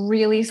that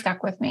really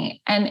stuck with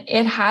me. And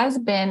it has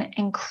been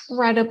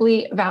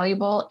incredibly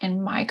valuable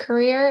in my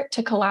career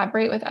to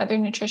collaborate with other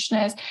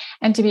nutritionists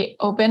and to be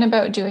open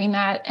about doing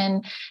that,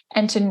 and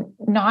to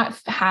not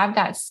have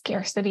that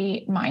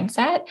scarcity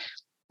mindset.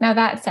 Now,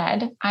 that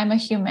said, I'm a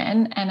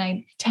human and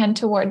I tend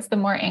towards the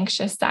more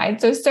anxious side.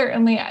 So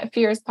certainly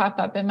fears pop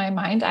up in my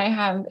mind. I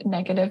have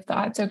negative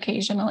thoughts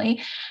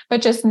occasionally,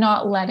 but just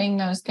not letting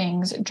those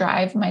things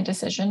drive my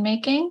decision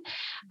making.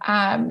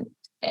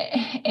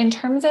 In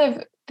terms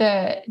of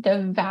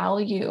the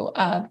value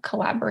of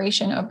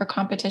collaboration over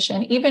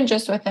competition, even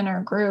just within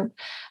our group,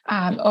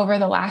 over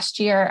the last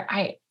year,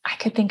 I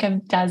could think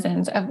of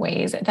dozens of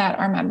ways that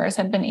our members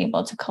have been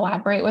able to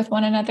collaborate with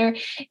one another,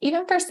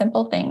 even for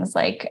simple things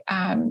like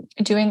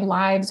doing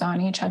lives on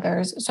each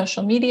other's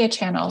social media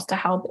channels to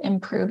help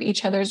improve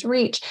each other's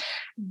reach.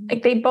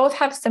 Like, they both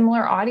have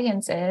similar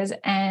audiences,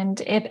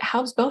 and it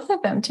helps both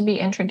of them to be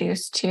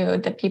introduced to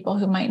the people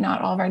who might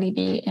not already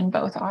be in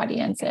both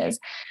audiences.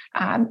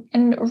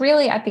 And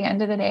really, at the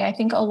end of the day, I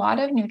think a lot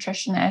of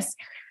nutritionists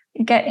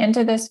get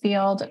into this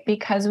field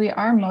because we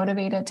are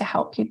motivated to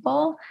help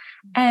people.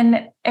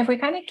 And if we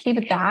kind of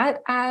keep that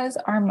as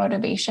our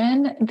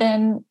motivation,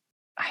 then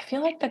I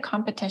feel like the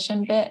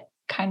competition bit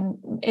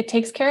it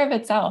takes care of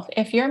itself.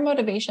 If your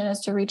motivation is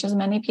to reach as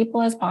many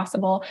people as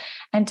possible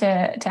and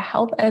to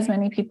help as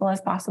many people as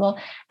possible,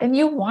 then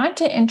you want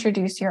to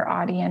introduce your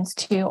audience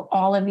to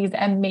all of these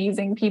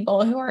amazing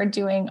people who are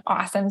doing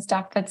awesome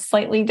stuff that's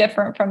slightly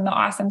different from the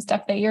awesome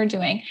stuff that you're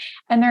doing.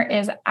 And there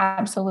is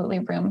absolutely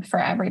room for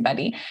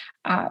everybody.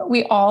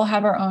 We all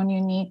have our own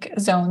unique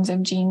zones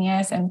of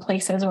genius and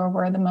places where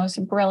we're the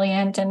most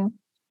brilliant, and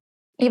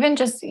even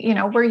just,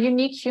 we're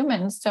unique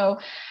humans. So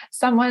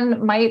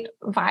someone might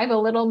vibe a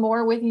little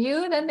more with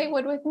you than they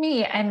would with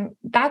me. And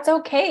that's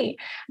okay.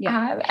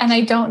 Yeah. And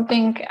I don't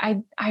think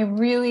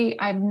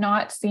I've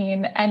not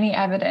seen any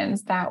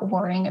evidence that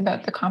worrying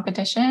about the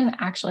competition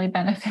actually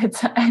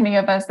benefits any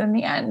of us in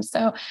the end.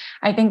 So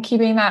I think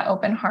keeping that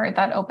open heart,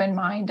 that open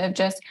mind of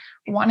just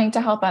wanting to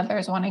help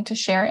others, wanting to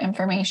share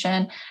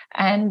information,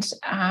 and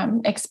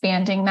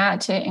expanding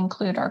that to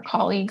include our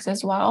colleagues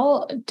as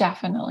well,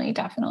 definitely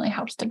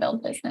helps to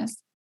build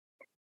business.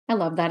 I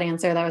love that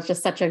answer. That was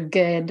just such a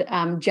good,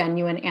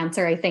 genuine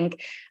answer. I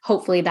think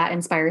hopefully that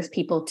inspires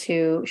people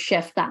to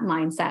shift that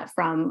mindset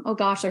from, oh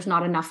gosh, there's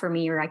not enough for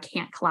me, or I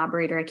can't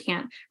collaborate, or I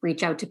can't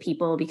reach out to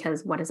people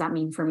because what does that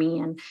mean for me?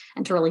 And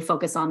to really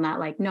focus on that,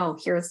 like, no,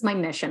 here's my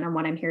mission and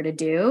what I'm here to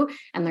do.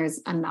 And there's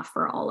enough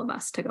for all of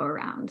us to go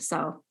around.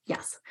 So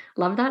yes,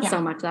 love that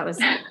so much. That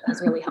was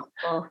really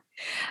helpful.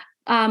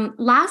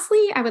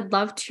 Lastly, I would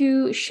love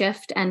to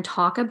shift and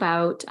talk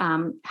about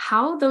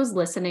how those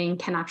listening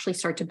can actually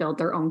start to build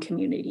their own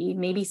community.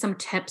 Maybe some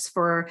tips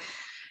for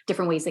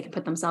different ways they can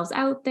put themselves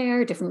out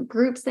there, different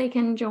groups they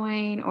can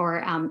join,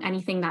 or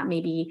anything that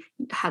maybe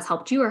has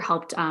helped you or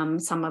helped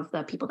some of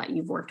the people that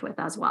you've worked with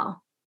as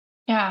well.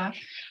 Yeah.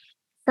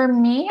 For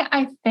me,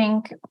 I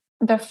think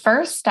the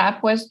first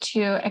step was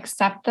to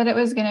accept that it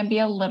was going to be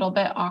a little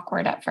bit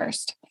awkward at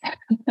first.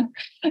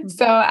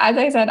 So as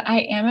I said,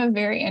 I am a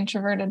very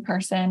introverted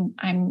person.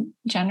 I'm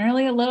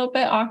generally a little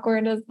bit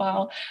awkward as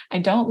well. I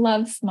don't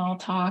love small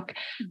talk.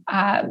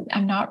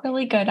 I'm not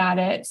really good at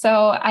it.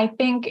 So I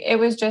think it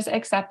was just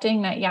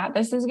accepting that, yeah,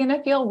 this is going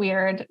to feel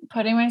weird.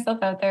 Putting myself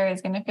out there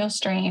is going to feel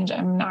strange.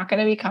 I'm not going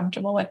to be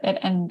comfortable with it,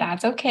 and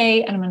that's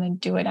okay. And I'm going to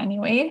do it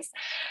anyways.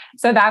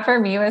 So that for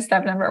me was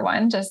step number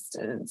one, just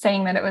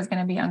saying that it was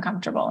going to be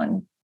uncomfortable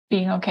and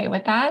being okay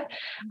with that.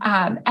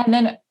 And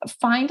then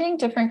finding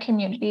different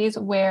communities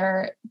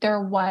where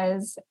there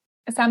was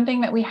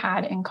something that we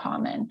had in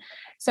common.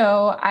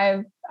 So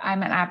I'm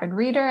an avid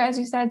reader, as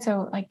you said.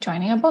 So like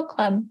joining a book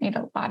club made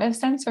a lot of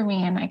sense for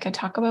me, and I could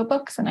talk about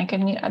books and I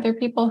could meet other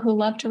people who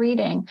loved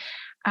reading.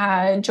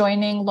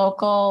 Joining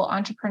local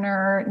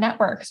entrepreneur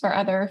networks for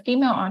other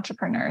female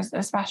entrepreneurs,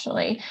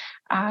 especially,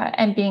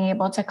 and being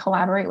able to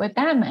collaborate with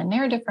them and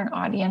their different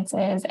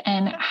audiences,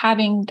 and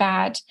having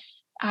that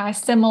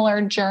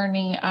similar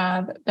journey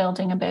of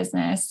building a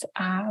business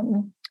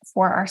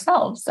for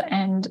ourselves.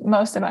 And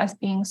most of us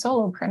being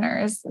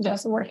solopreneurs,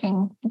 just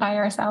working by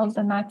ourselves,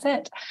 and that's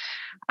it.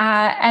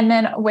 And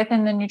then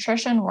within the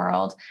nutrition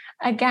world,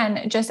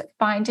 again, just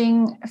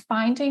finding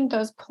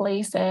those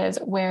places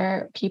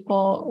where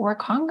people were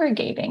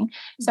congregating.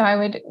 So I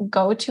would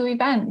go to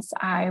events.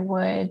 I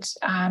would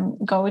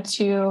go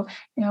to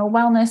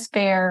wellness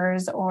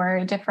fairs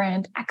or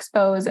different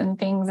expos and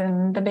things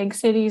in the big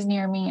cities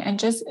near me, and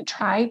just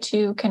try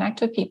to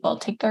connect with people,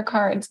 take their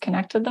cards,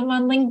 connect with them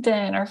on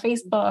LinkedIn or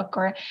Facebook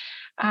or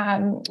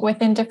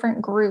within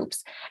different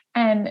groups,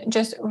 and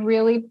just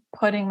really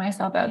putting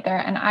myself out there.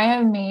 And I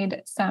have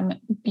made some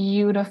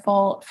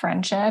beautiful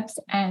friendships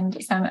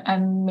and some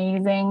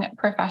amazing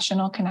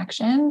professional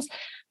connections.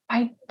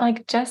 I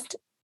just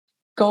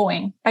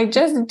going, by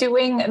just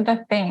doing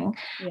the thing.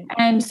 Yeah.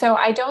 And so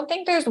I don't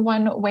think there's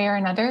one way or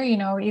another.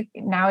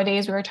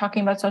 Nowadays we were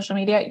talking about social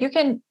media. You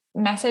can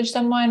message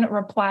someone,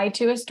 reply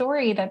to a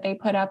story that they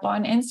put up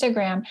on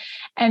Instagram.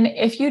 And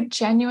if you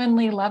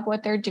genuinely love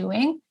what they're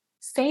doing,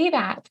 say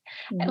that.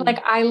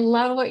 Like, I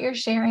love what you're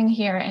sharing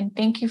here and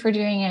thank you for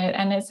doing it.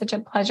 And it's such a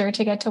pleasure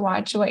to get to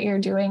watch what you're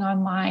doing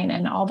online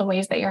and all the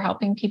ways that you're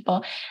helping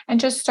people, and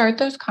just start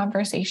those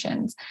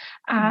conversations.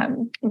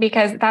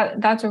 Because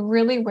that's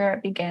really where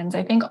it begins.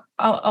 I think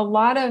a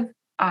lot of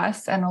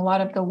us and a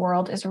lot of the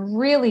world is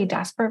really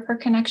desperate for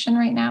connection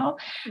right now.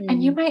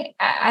 And you might,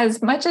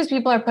 as much as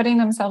people are putting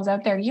themselves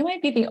out there, you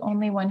might be the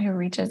only one who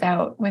reaches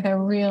out with a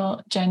real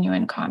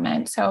genuine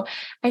comment. So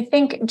I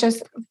think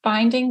just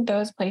finding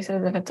those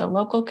places, if it's a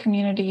local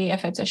community,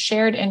 if it's a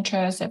shared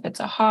interest, if it's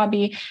a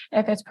hobby,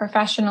 if it's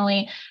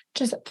professionally,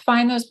 just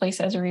find those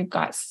places where you've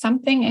got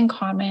something in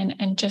common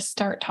and just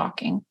start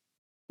talking.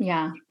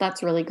 Yeah,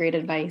 that's really great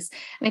advice.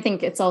 And I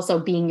think it's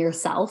also being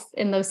yourself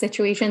in those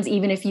situations,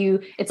 even if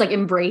it's like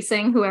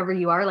embracing whoever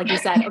you are. Like you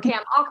said, okay,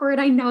 I'm awkward.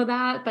 I know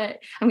that, but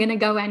I'm going to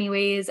go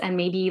anyways. And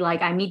maybe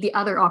like I meet the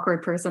other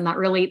awkward person that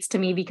relates to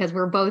me because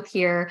we're both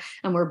here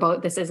and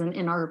this isn't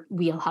in our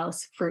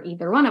wheelhouse for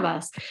either one of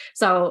us.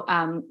 So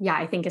yeah,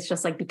 I think it's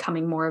just like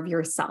becoming more of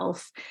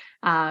yourself,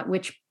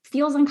 which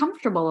feels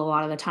uncomfortable a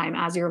lot of the time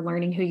as you're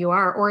learning who you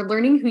are, or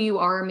learning who you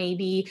are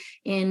maybe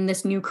in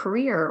this new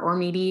career, or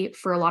maybe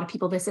for a lot of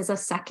people, this is a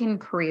second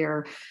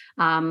career,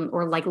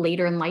 or like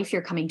later in life,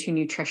 you're coming to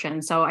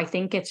nutrition. So I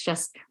think it's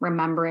just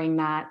remembering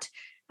that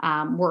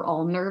we're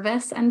all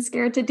nervous and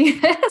scared to do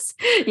this.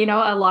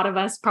 A lot of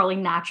us probably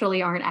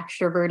naturally aren't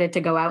extroverted to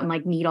go out and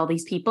like meet all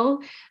these people,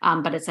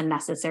 but it's a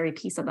necessary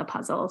piece of the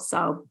puzzle.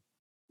 So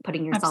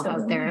putting yourself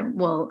out there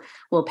will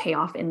pay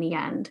off in the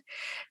end.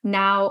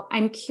 Now,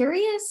 I'm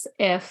curious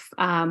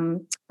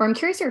I'm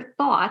curious your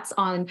thoughts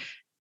on,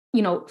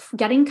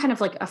 getting kind of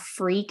like a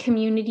free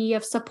community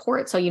of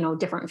support. So,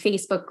 different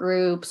Facebook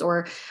groups,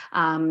 or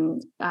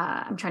I'm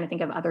trying to think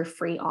of other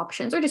free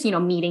options, or just,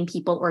 meeting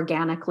people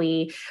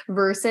organically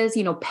versus,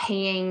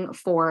 paying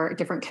for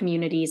different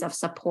communities of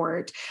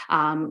support,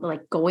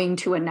 like going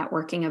to a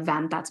networking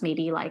event that's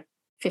maybe like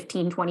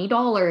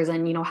 $15-$20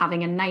 and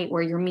having a night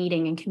where you're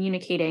meeting and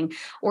communicating,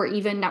 or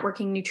even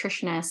networking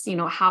nutritionists.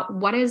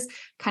 What is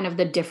kind of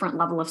the different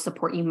level of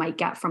support you might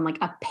get from like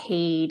a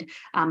paid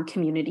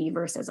community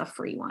versus a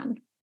free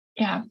one?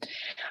 Yeah,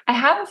 I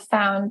have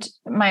found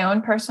my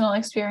own personal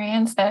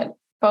experience that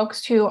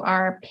folks who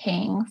are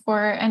paying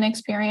for an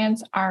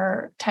experience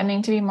are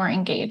tending to be more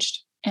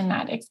engaged in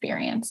that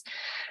experience.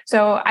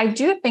 So I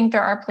do think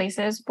there are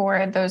places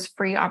for those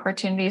free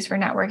opportunities for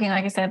networking.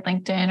 Like I said,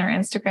 LinkedIn or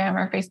Instagram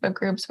or Facebook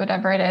groups,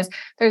 whatever it is,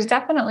 there's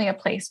definitely a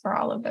place for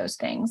all of those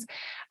things.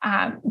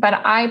 But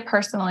I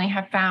personally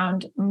have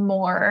found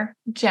more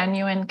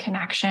genuine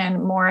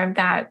connection, more of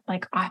that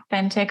like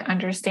authentic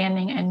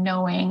understanding and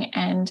knowing,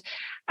 and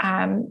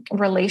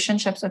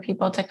relationships with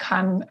people to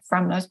come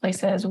from those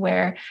places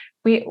where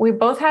we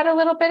both had a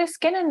little bit of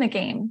skin in the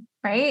game,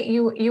 right?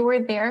 You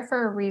were there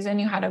for a reason.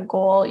 You had a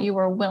goal. You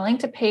were willing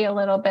to pay a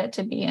little bit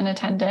to be in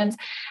attendance.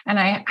 And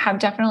I have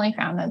definitely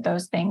found that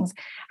those things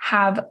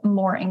have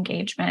more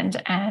engagement.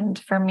 And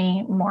for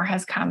me, more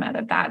has come out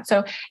of that.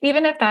 So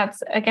even if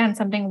that's, again,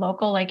 something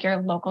local, like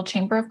your local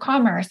chamber of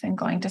commerce and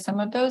going to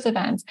some of those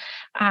events,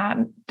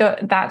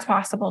 that's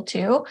possible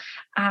too.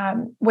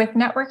 With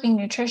networking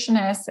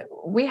nutritionists,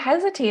 we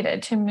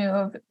hesitated to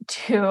move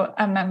to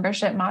a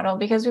membership model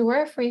because we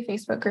were a free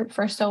Facebook group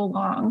for so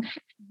long.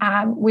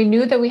 We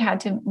knew that we had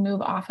to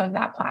move off of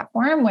that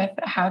platform with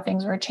how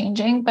things were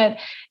changing, but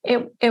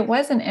it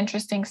was an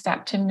interesting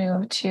step to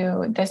move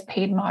to this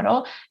paid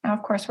model. Now,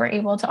 of course, we're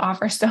able to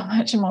offer so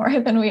much more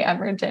than we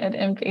ever did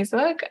in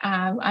Facebook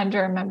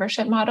under a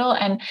membership model.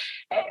 And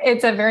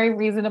it's a very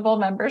reasonable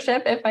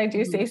membership, if I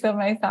do say so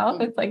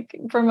myself. It's like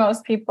for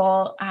most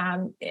people,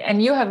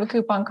 and you have a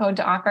coupon code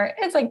to offer,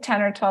 it's like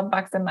 10 or 12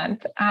 bucks a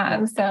month.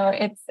 So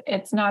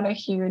it's not a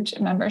huge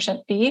membership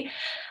fee.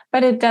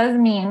 But it does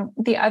mean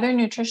the other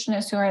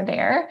nutritionists who are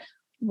there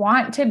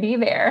want to be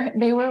there.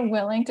 They were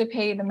willing to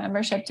pay the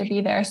membership to be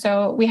there.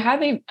 So we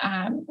have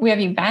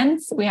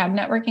events, we have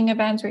networking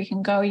events where you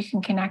can go, you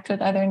can connect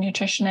with other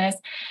nutritionists.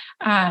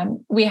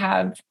 We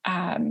have,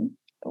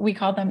 we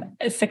call them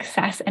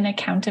success and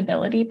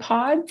accountability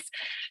pods.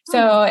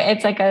 So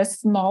it's like a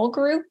small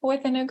group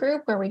within a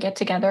group where we get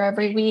together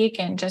every week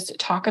and just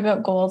talk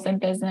about goals in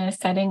business,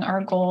 setting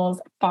our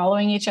goals,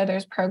 following each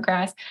other's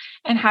progress,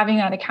 and having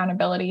that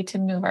accountability to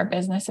move our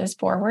businesses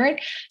forward.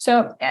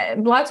 So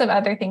lots of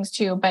other things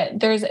too, but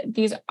there's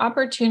these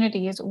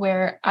opportunities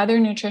where other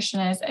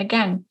nutritionists,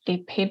 again,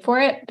 they've paid for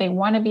it. They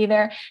want to be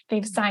there.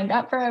 They've signed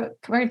up for a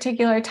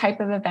particular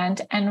type of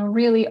event. And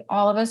really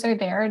all of us are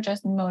there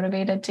just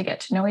motivated to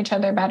get to know each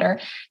other better,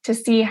 to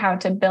see how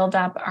to build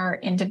up our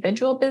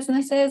individual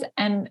businesses.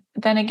 And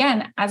then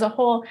again, as a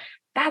whole,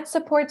 that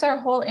supports our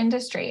whole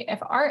industry. If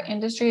our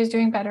industry is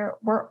doing better,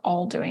 we're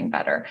all doing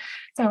better.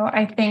 So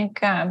I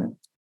think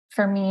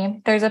for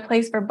me. There's a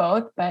place for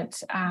both,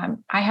 but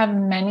I have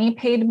many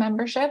paid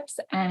memberships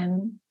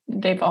and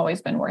they've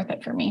always been worth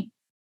it for me.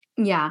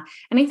 Yeah.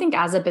 And I think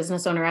as a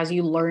business owner, as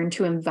you learn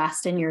to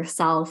invest in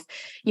yourself,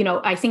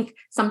 I think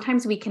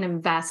sometimes we can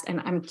invest, and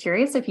I'm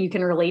curious if you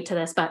can relate to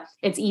this, but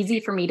it's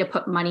easy for me to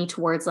put money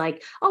towards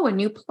like, a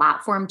new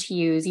platform to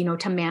use,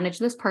 to manage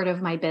this part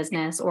of my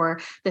business, or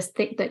this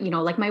thing that,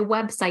 like my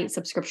website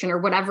subscription or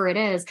whatever it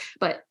is.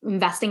 But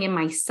investing in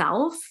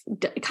myself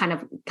kind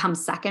of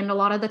comes second a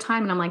lot of the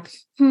time. And I'm like,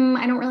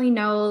 I don't really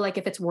know, like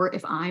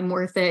if I'm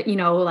worth it,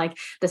 like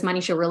this money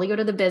should really go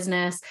to the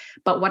business.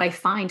 But what I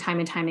find time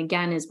and time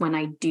again is when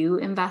I do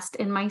invest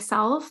in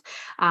myself,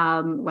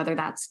 whether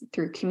that's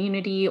through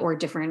community or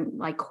different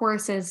like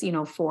courses,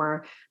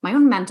 for my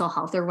own mental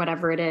health or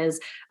whatever it is,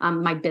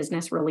 my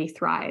business really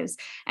thrives.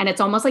 And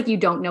it's almost like you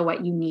don't know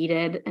what you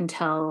needed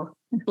until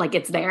like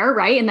it's there,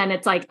 right? And then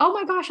it's like, oh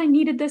my gosh, I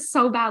needed this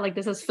so bad. Like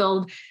this has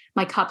filled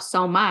my cup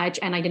so much.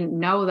 And I didn't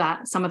know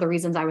that some of the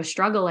reasons I was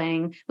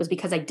struggling was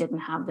because I didn't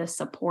have this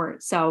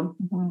support. So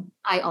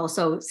I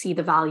also see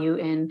the value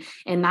in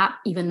that,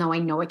 even though I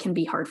know it can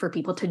be hard for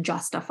people to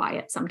justify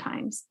it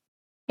sometimes.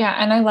 Yeah.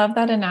 And I love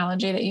that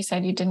analogy that you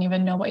said you didn't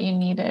even know what you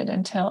needed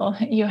until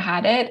you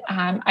had it.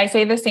 I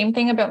say the same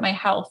thing about my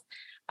health.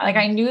 Like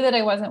I knew that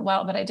I wasn't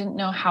well, but I didn't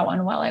know how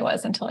unwell I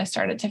was until I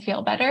started to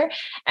feel better.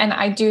 And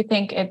I do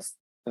think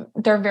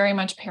they're very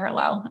much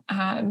parallel,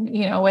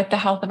 with the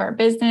health of our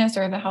business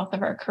or the health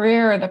of our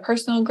career or the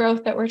personal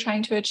growth that we're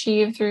trying to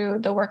achieve through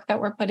the work that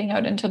we're putting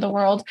out into the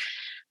world.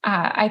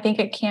 I think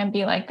it can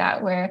be like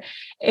that, where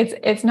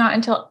it's not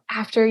until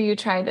after you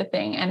try the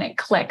thing and it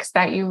clicks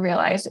that you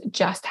realize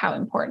just how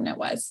important it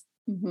was.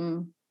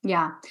 Mm-hmm.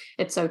 Yeah,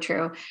 it's so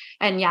true.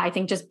 And yeah, I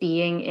think just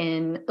being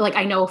in, like,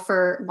 I know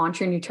for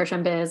Launch Your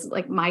Nutrition Biz,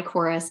 like my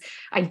chorus,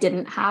 I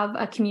didn't have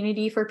a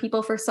community for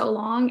people for so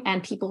long,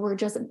 and people were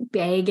just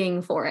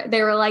begging for it.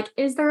 They were like,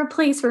 is there a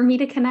place for me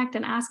to connect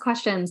and ask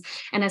questions?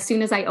 And as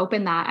soon as I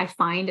open that, I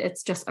find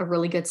it's just a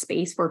really good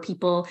space for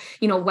people,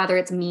 whether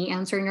it's me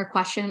answering a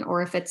question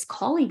or if it's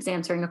colleagues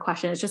answering a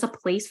question, it's just a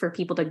place for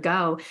people to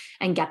go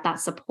and get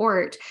that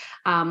support.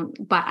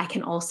 But I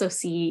can also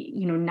see,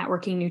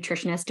 networking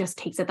nutritionist just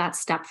takes it that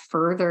step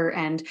further,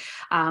 and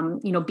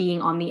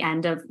being on the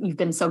end of, you've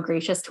been so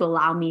gracious to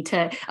allow me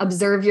to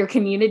observe your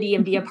community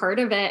and be a part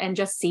of it, and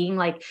just seeing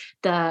like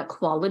the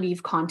quality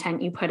of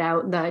content you put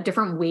out, the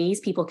different ways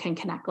people can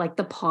connect, like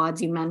the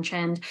pods you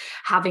mentioned,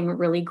 having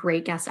really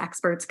great guest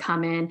experts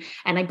come in.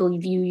 And I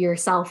believe you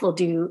yourself will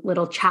do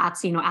little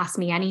chats, ask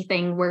me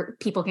anything, where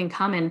people can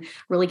come and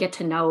really get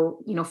to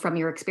know, from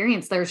your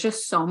experience. There's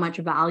just so much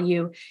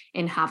value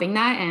in having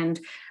that. And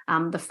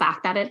the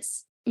fact that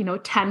it's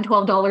 $10,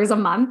 $12 a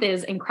month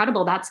is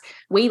incredible. That's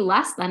way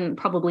less than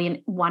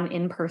probably one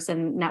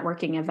in-person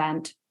networking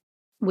event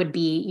would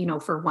be,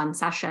 for one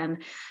session.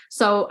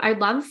 So I'd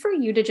love for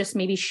you to just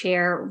maybe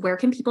share, where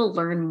can people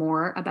learn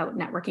more about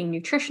Networking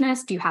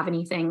Nutritionists? Do you have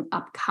anything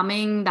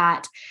upcoming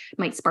that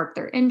might spark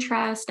their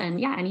interest? And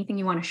yeah, anything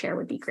you want to share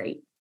would be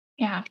great.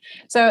 Yeah.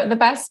 So the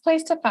best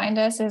place to find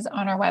us is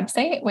on our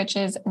website, which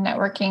is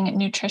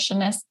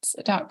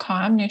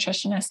networkingnutritionists.com,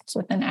 nutritionists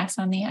with an S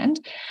on the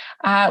end.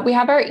 We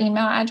have our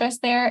email address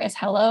there. It's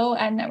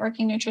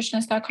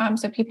hello@networkingnutritionists.com.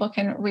 So people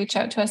can reach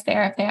out to us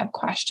there if they have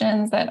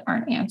questions that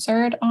aren't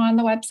answered on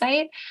the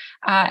website.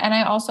 And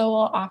I also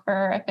will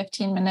offer a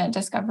 15-minute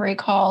discovery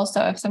call.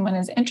 So if someone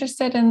is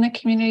interested in the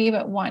community,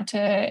 but want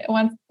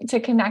to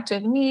connect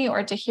with me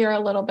or to hear a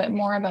little bit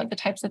more about the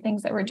types of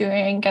things that we're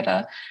doing, get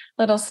a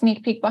little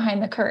sneak peek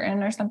behind the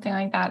curtain or something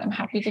like that, I'm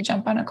happy to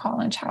jump on a call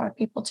and chat with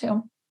people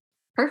too.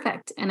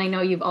 Perfect. And I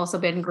know you've also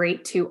been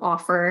great to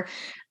offer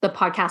the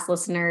podcast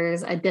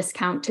listeners a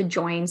discount to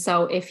join.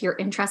 So if you're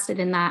interested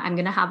in that, I'm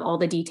going to have all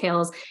the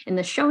details in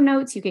the show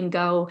notes. You can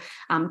go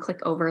click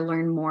over,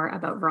 learn more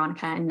about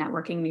Veronica and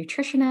Networking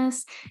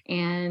Nutritionists.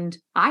 And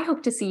I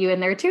hope to see you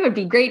in there too. It'd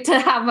be great to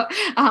have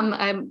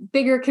a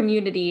bigger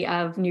community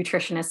of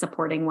nutritionists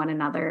supporting one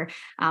another.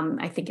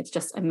 I think it's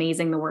just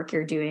amazing the work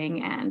you're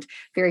doing, and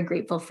very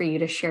grateful for you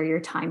to share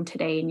your time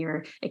today and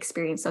your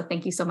experience. So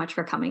thank you so much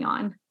for coming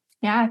on.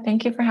 Yeah,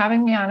 thank you for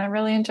having me on. I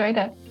really enjoyed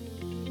it.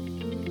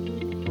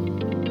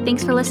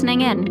 Thanks for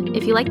listening in.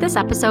 If you like this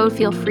episode,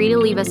 feel free to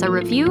leave us a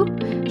review,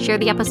 share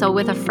the episode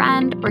with a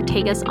friend, or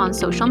tag us on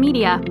social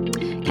media.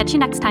 Catch you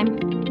next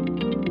time.